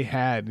issue that they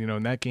had,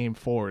 in that game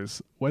 4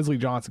 is Wesley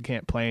Johnson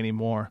can't play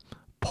anymore.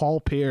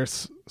 Paul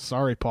Pierce,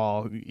 sorry,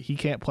 Paul, he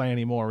can't play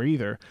anymore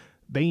either.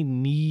 They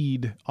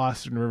need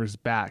Austin Rivers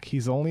back.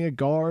 He's only a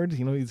guard.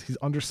 He's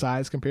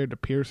undersized compared to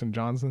Pierce and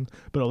Johnson,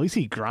 but at least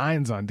he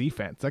grinds on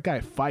defense. That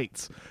guy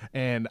fights.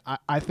 And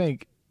I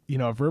think,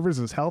 if Rivers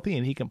is healthy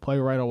and he can play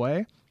right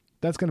away,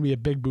 that's going to be a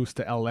big boost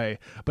to LA.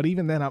 But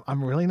even then,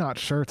 I'm really not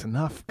sure it's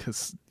enough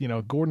because,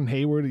 Gordon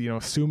Hayward,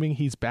 assuming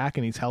he's back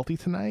and he's healthy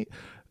tonight,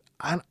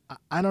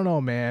 I don't know,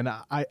 man.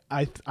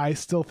 I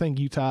still think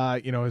Utah,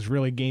 has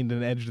really gained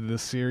an edge to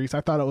this series.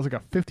 I thought it was like a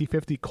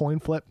 50-50 coin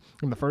flip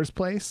in the first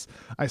place.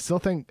 I still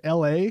think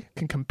LA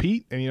can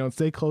compete and,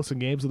 stay close in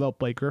games without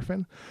Blake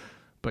Griffin.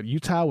 But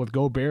Utah with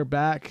Gobert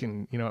back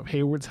and, if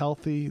Hayward's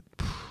healthy,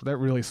 that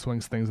really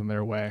swings things in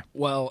their way.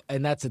 Well,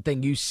 and that's the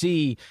thing you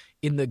see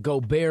in the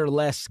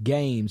Gobert-less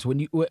games,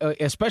 when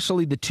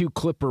especially the 2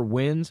 Clipper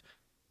wins,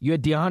 you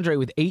had DeAndre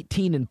with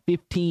 18 and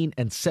 15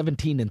 and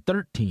 17 and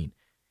 13.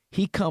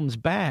 He comes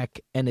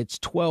back and it's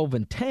 12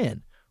 and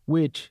 10,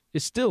 which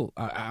is still,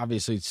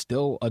 obviously,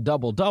 still a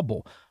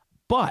double-double.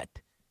 But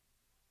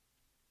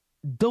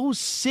those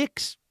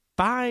 6,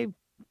 5,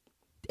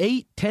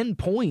 8, 10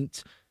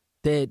 points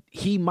that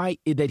he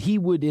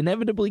would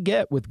inevitably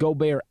get with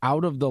Gobert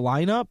out of the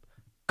lineup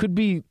could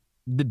be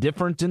the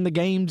difference in the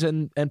games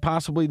and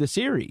possibly the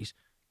series.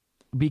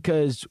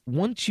 Because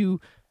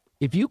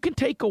if you can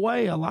take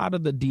away a lot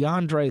of the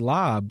DeAndre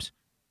lobs,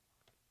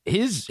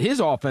 his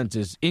offense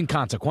is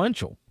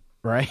inconsequential,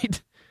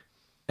 right?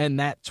 And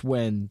that's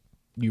when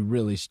you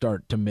really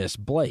start to miss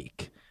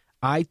Blake.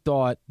 I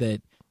thought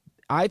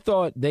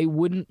they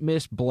wouldn't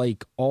miss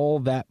Blake all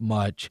that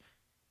much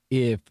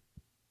if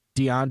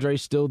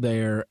DeAndre's still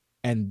there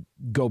and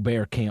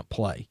Gobert can't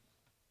play.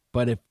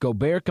 But if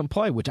Gobert can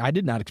play, which I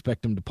did not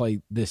expect him to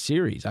play this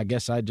series, I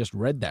guess I just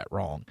read that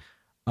wrong.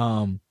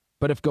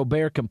 But if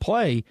Gobert can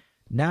play,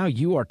 now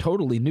you are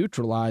totally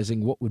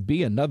neutralizing what would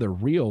be another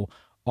real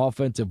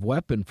offensive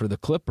weapon for the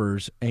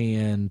Clippers.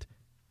 And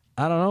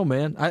I don't know,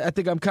 man. I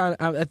think I'm kind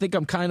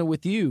of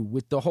with you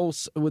with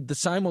the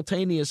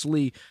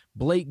simultaneously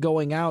Blake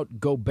going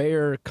out,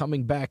 Gobert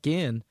coming back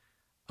in.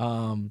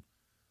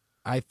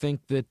 I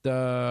think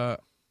that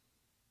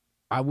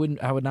I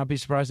would not be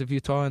surprised if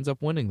Utah ends up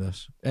winning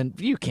this. And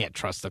you can't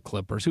trust the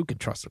Clippers. Who can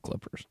trust the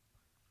Clippers?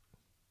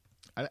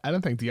 I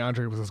don't think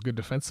DeAndre was as good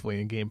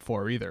defensively in Game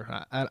 4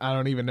 either. I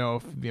don't even know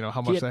if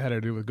how much that had to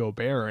do with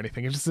Gobert or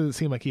anything. It just doesn't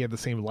seem like he had the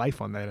same life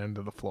on that end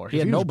of the floor. He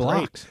had no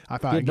blocks. I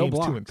thought in Games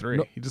 2 and 3,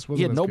 he just wasn't.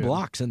 He had no good.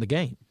 blocks in the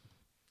game.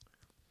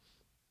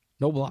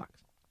 No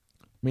blocks.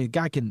 I mean,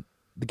 the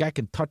guy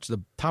can touch the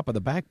top of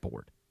the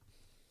backboard.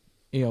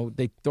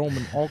 They throw him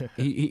in all.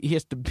 he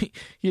has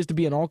to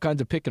be in all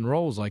kinds of pick and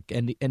rolls,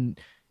 and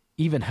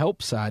even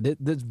help side.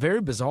 That's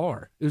very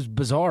bizarre. It was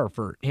bizarre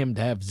for him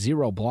to have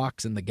 0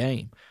 blocks in the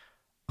game.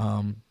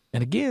 And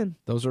again,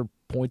 those are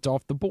points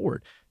off the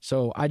board.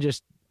 So I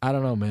don't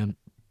know, man.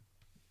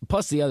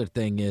 Plus the other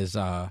thing is,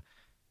 after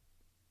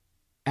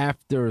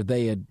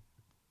it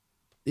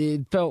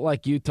felt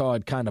like Utah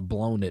had kind of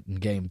blown it in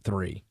Game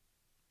 3,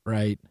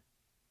 right?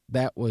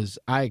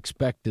 I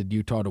expected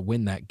Utah to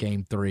win that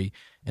Game 3,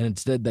 and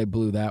instead they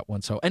blew that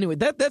one. So anyway,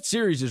 that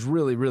series is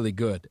really, really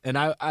good. And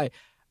I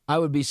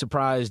would be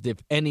surprised if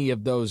any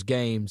of those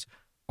games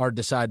are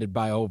decided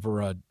by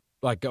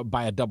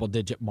by a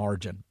double-digit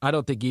margin. I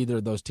don't think either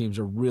of those teams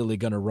are really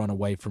going to run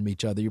away from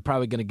each other. You're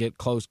probably going to get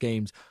close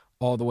games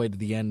all the way to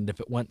the end.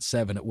 If it went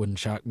 7, it wouldn't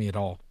shock me at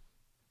all.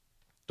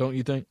 Don't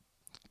you think?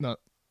 No,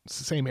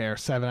 same here.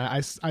 7.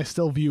 I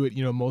still view it,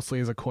 mostly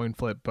as a coin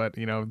flip, but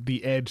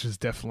the edge is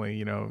definitely,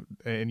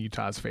 in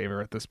Utah's favor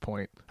at this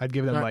point. I'd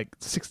give them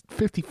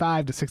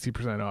 55 to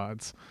 60%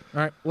 odds. All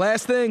right.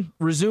 Last thing,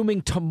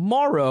 resuming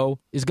tomorrow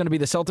is going to be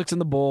the Celtics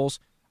and the Bulls.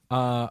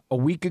 A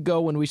week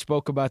ago when we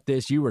spoke about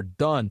this, you were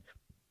done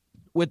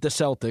with the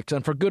Celtics,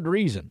 and for good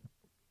reason,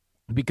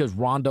 because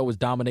Rondo was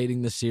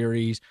dominating the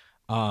series.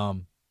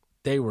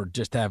 They were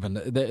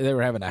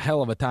having a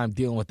hell of a time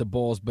dealing with the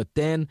Bulls, but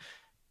then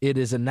it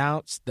is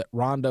announced that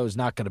Rondo is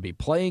not going to be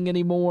playing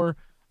anymore.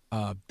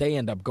 They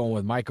end up going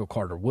with Michael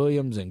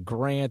Carter-Williams and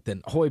Grant,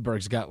 and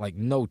Hoiberg's got like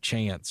no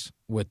chance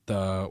with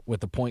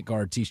the point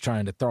guards he's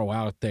trying to throw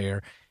out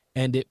there.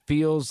 And it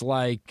feels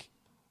like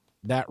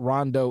that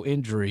Rondo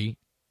injury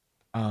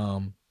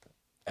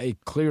it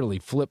clearly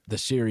flipped the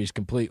series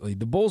completely.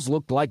 The Bulls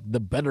looked like the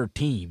better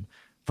team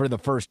for the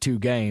first two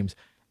games,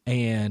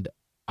 and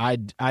I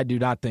do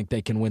not think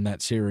they can win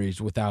that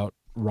series without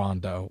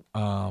Rondo.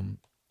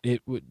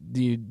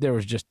 There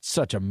was just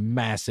such a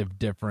massive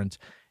difference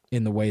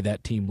in the way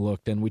that team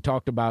looked, and we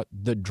talked about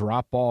the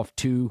drop-off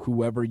to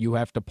whoever you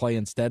have to play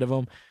instead of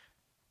them.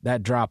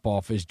 That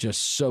drop-off is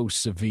just so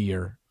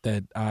severe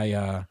that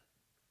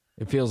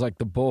it feels like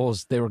the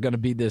Bulls, they were going to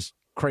be this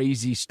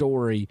crazy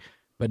story,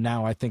 but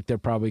now I think they're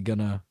probably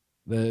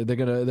they're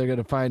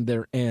gonna find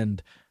their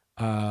end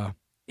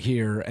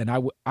here,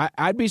 and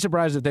I'd be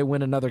surprised if they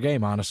win another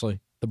game. Honestly,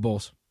 the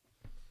Bulls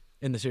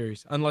in the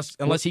series,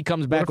 unless he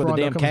comes back with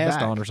Rondo a damn cast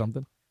back? on or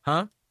something,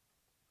 huh?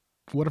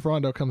 What if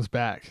Rondo comes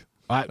back?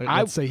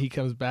 Let's say he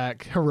comes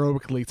back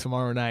heroically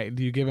tomorrow night.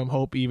 Do you give him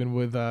hope even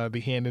with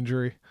the hand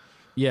injury?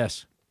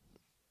 Yes.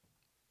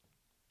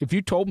 If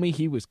you told me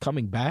he was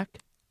coming back,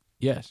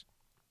 yes.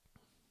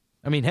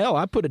 I mean, hell,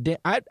 I'd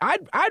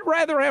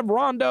rather have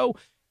Rondo.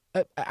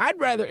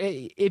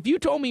 If you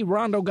told me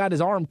Rondo got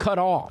his arm cut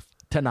off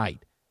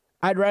tonight,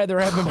 I'd rather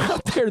have him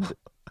out there.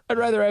 I'd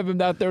rather have him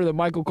out there than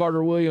Michael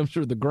Carter-Williams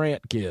or the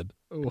Grant kid.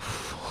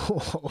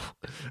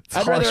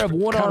 I'd rather have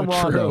one-armed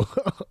Rondo.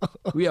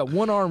 Yeah,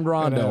 one-armed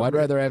Rondo. I'd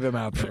rather have him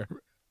out there.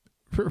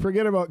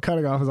 Forget about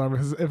cutting off his arm.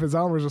 If his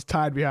arm was just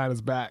tied behind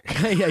his back.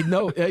 Hey, I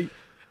know. Hey,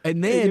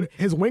 and then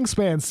his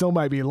wingspan still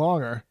might be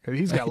longer because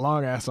he's got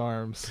long-ass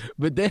arms.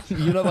 But then,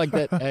 like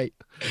that, hey,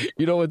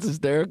 you know what's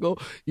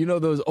hysterical? You know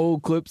those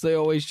old clips they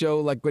always show,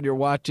 like when you're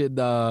watching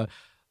NBA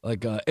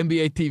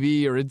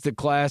TV or Instant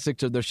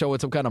Classics, or they're showing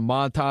some kind of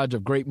montage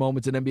of great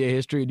moments in NBA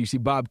history, and you see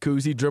Bob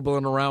Cousy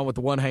dribbling around with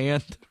one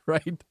hand,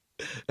 right?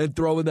 And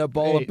throwing that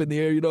ball up in the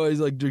air. He's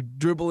like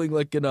dribbling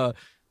like in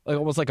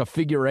almost like a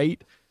figure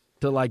eight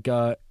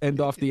to end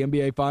off the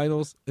NBA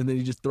Finals, and then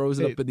he just throws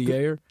it up in the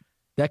air.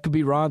 That could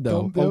be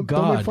Rondo. God.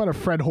 Don't make fun of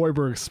Fred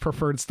Hoiberg's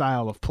preferred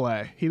style of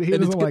play. He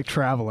doesn't like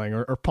traveling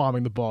or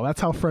palming the ball.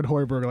 That's how Fred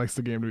Hoiberg likes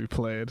the game to be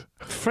played.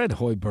 Fred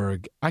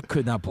Hoiberg, I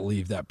could not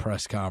believe that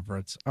press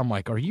conference. I'm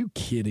like, are you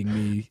kidding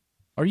me?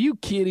 Are you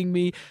kidding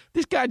me?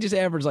 This guy just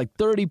averaged like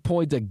 30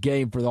 points a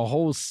game for the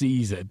whole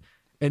season.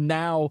 And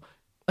now,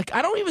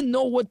 I don't even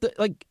know what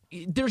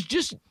there's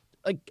just,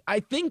 I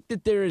think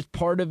that there is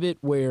part of it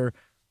where,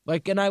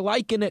 and I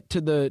liken it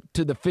to the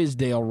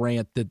Fizdale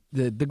rant that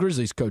the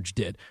Grizzlies coach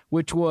did,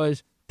 which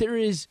was there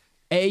is,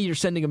 A, you're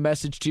sending a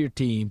message to your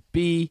team.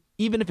 B,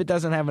 even if it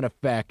doesn't have an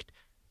effect,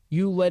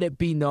 you let it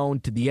be known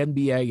to the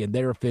NBA and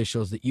their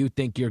officials that you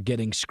think you're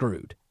getting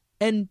screwed.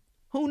 And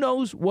who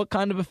knows what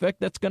kind of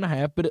effect that's going to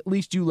have, but at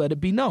least you let it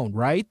be known,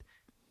 right?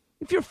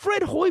 If you're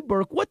Fred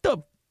Hoiberg, what the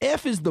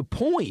F is the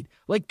point?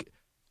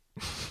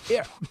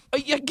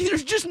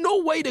 There's just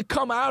no way to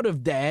come out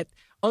of that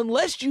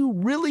unless you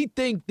really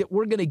think that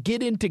we're going to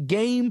get into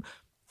game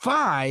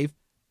 5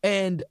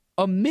 and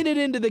a minute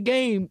into the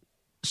game,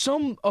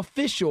 some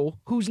official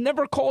who's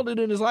never called it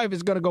in his life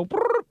is going to go,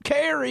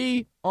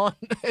 carry on,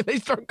 and they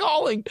start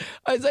calling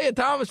Isaiah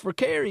Thomas for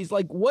carries.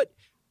 What?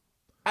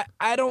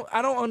 I don't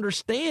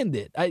understand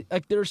it.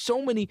 There's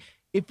so many.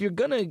 If you're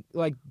going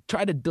to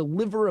try to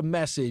deliver a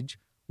message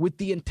with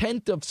the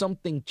intent of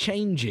something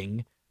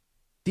changing,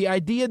 the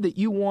idea that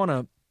you want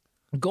to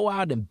go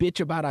out and bitch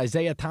about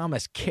Isaiah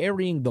Thomas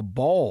carrying the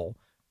ball,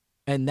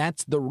 and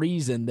that's the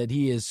reason that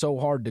he is so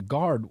hard to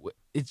guard.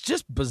 It's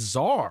just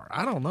bizarre.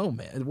 I don't know,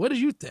 man. What did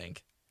you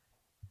think?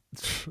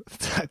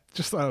 I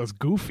just thought it was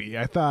goofy.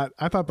 I thought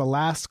the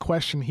last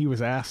question he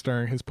was asked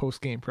during his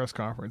post-game press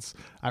conference,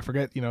 I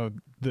forget,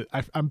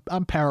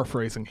 I'm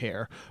paraphrasing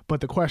here,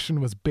 but the question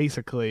was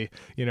basically,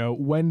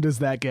 when does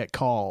that get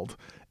called?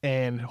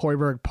 And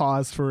Hoiberg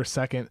paused for a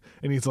second,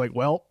 and he's like,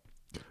 well,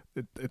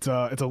 it's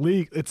a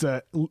league.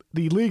 The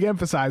league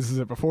emphasizes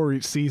it before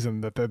each season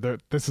that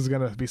this is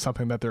going to be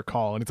something that they're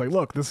calling. And it's like,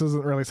 look, this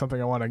isn't really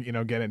something I want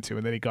to get into.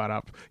 And then he got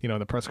up,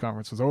 the press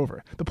conference was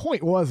over. The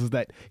point was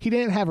that he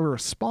didn't have a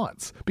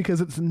response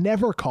because it's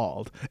never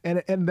called,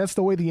 and that's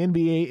the way the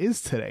NBA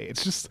is today.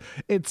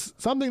 It's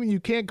something that you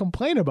can't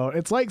complain about.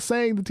 It's like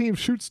saying the team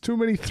shoots too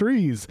many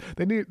threes.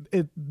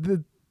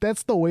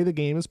 That's the way the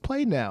game is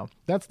played now.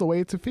 That's the way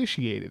it's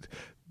officiated.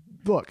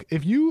 Look,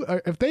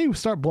 if they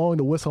start blowing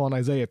the whistle on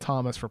Isaiah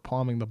Thomas for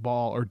palming the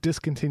ball or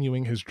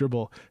discontinuing his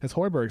dribble, as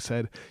Hoiberg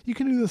said, you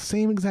can do the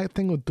same exact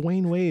thing with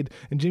Dwayne Wade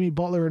and Jimmy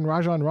Butler and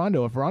Rajon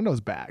Rondo if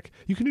Rondo's back.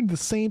 You can do the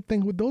same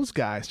thing with those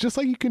guys, just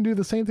like you can do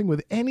the same thing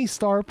with any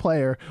star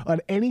player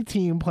on any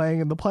team playing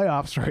in the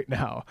playoffs right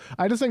now.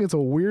 I just think it's a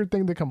weird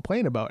thing to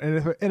complain about. And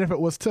if it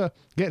was to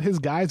get his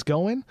guys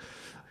going,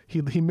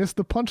 he missed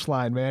the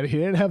punchline, man. He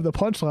didn't have the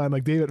punchline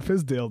like David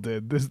Fizdale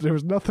did. There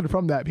was nothing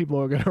from that people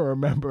are going to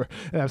remember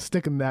and have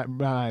sticking that in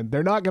mind.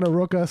 They're not going to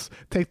rook us.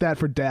 Take that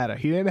for data.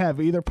 He didn't have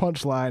either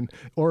punchline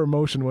or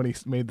emotion when he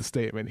made the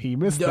statement. He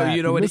missed that.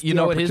 You know what his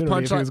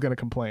punchline? He was going to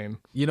complain.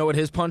 You know what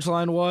his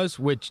punchline was?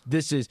 Which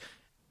this is,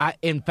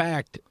 in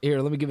fact,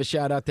 here, let me give a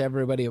shout out to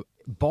everybody.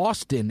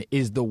 Boston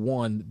is the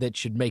one that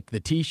should make the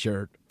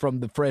T-shirt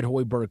from the Fred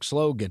Hoiberg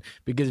slogan,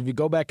 because if you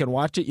go back and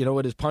watch it, you know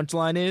what his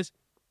punchline is?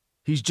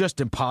 He's just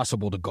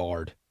impossible to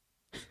guard.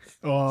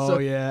 Oh, so,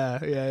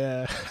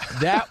 yeah.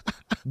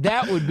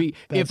 That would be,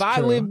 if I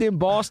lived in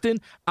Boston,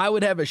 I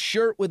would have a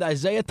shirt with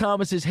Isaiah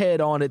Thomas's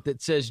head on it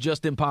that says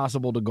just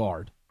impossible to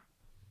guard.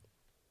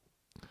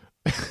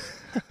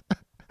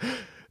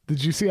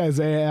 Did you see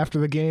Isaiah after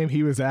the game?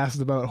 He was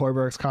asked about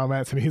Hoiberg's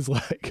comments, and he's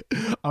like,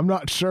 I'm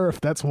not sure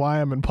if that's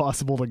why I'm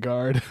impossible to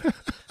guard.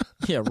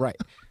 Yeah, right.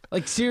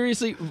 Like,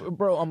 seriously,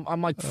 bro,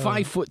 I'm like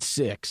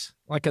 5'6".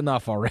 Like,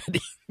 enough already.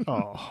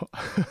 Oh.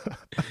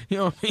 You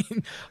know what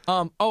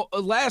I mean?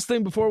 Last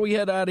thing before we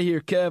head out of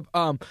here,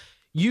 Kev.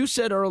 You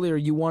said earlier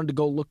you wanted to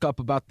go look up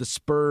about the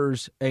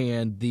Spurs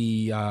and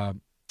the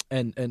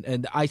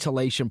and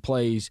isolation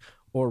plays,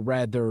 or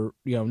rather,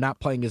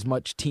 not playing as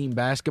much team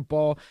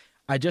basketball.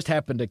 I just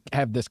happened to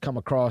have this come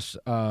across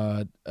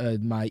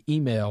my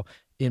email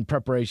in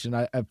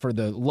preparation for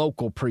the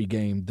local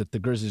pregame that the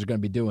Grizzlies are going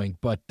to be doing,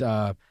 but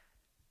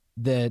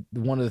that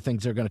one of the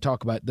things they're going to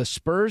talk about, the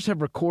Spurs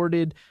have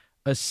recorded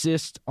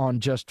assists on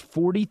just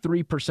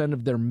 43%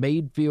 of their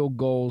made field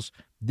goals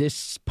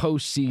this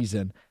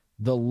postseason,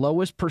 the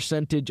lowest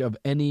percentage of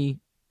any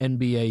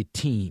NBA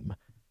team.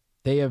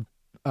 They have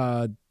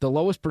the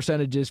lowest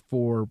percentages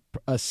for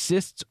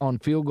assists on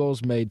field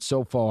goals made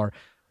so far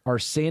are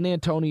San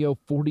Antonio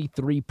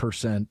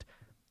 43%,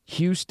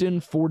 Houston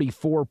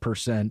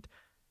 44%,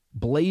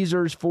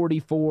 Blazers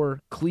 44%,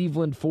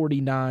 Cleveland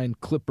 49%,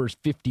 Clippers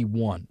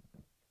 51%.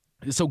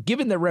 So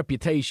given their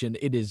reputation,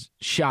 it is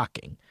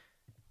shocking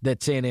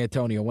that San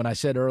Antonio, when I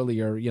said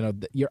earlier,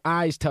 your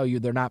eyes tell you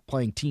they're not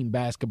playing team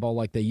basketball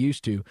like they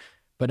used to,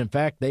 but in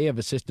fact, they have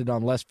assisted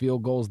on less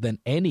field goals than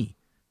any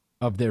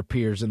of their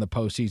peers in the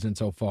postseason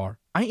so far.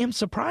 I am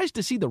surprised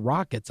to see the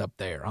Rockets up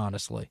there,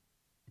 honestly.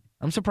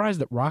 I'm surprised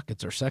that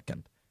Rockets are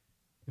second.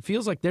 It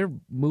feels like they're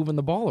moving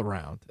the ball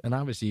around, and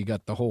obviously you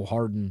got the whole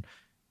Harden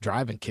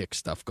drive and kick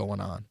stuff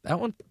going on. That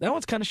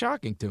one's kind of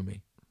shocking to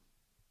me.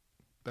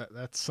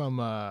 That's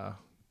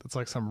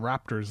like some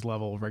Raptors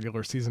level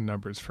regular season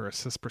numbers for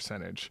assist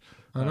percentage.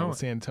 I know. With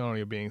San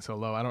Antonio being so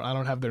low. I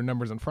don't have their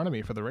numbers in front of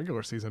me for the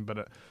regular season,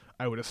 but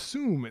I would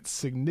assume it's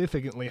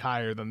significantly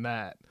higher than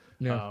that.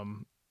 Yeah.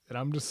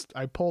 And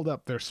I pulled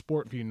up their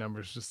SportView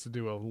numbers just to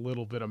do a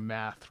little bit of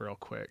math real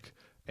quick.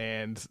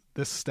 And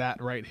this stat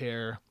right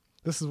here,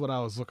 this is what I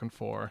was looking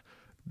for.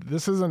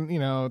 This isn't,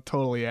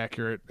 totally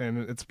accurate, and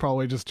it's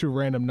probably just two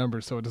random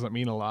numbers, so it doesn't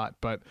mean a lot.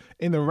 But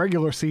in the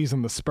regular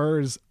season, the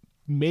Spurs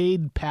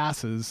made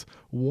passes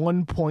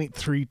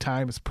 1.3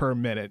 times per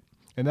minute,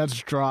 and that's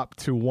dropped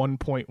to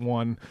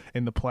 1.1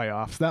 in the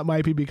playoffs. That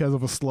might be because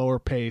of a slower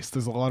pace.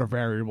 There's a lot of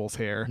variables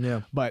here.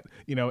 Yeah. But,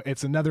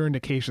 it's another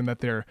indication that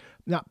they're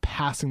not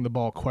passing the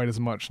ball quite as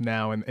much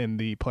now in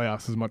the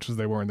playoffs as much as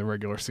they were in the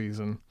regular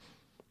season.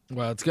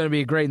 Well, it's going to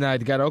be a great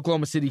night. You got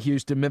Oklahoma City,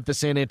 Houston, Memphis,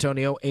 San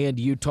Antonio, and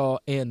Utah,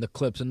 and the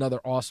Clips.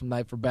 Another awesome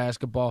night for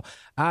basketball.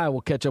 I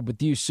will catch up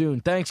with you soon.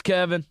 Thanks,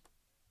 Kevin.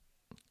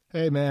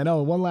 Hey, man.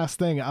 Oh, one last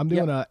thing. I'm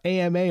doing an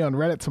AMA on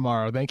Reddit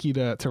tomorrow. Thank you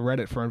to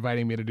Reddit for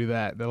inviting me to do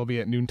that. That'll be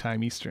at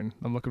noontime Eastern.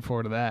 I'm looking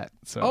forward to that.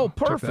 So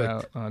perfect. Check that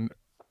out on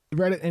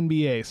Reddit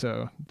NBA,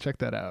 so check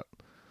that out.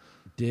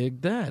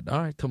 Dig that.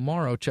 All right,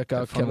 tomorrow, check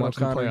out Kevin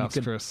O'Connor.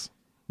 Chris.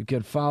 You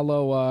can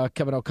follow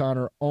Kevin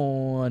O'Connor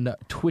on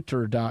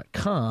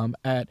Twitter.com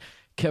at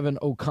Kevin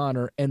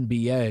O'Connor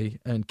NBA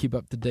and keep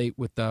up to date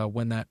with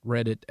when that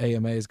Reddit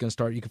AMA is going to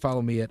start. You can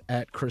follow me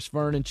at Chris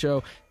Vernon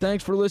Show.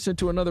 Thanks for listening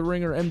to another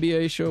Ringer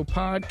NBA Show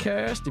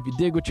podcast. If you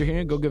dig what you're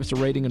hearing, go give us a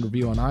rating and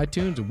review on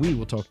iTunes, and we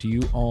will talk to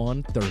you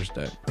on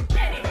Thursday.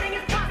 Anything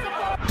is possible.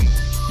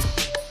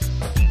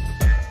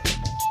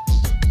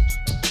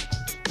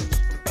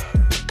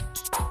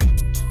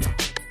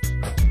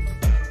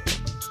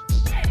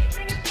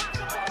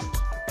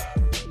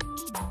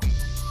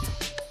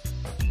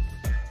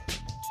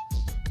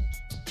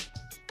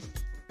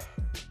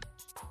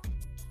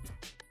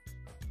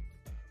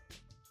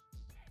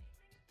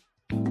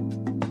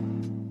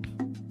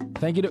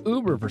 Thank you to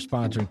Uber for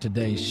sponsoring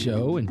today's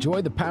show.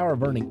 Enjoy the power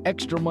of earning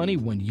extra money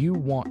when you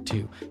want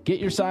to.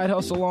 Get your side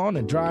hustle on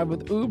and drive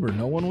with Uber.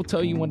 No one will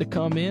tell you when to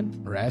come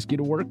in or ask you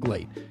to work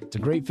late. It's a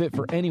great fit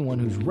for anyone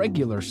whose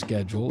regular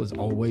schedule is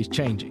always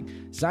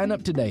changing. Sign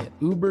up today at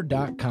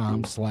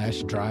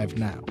uber.com/drive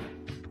now.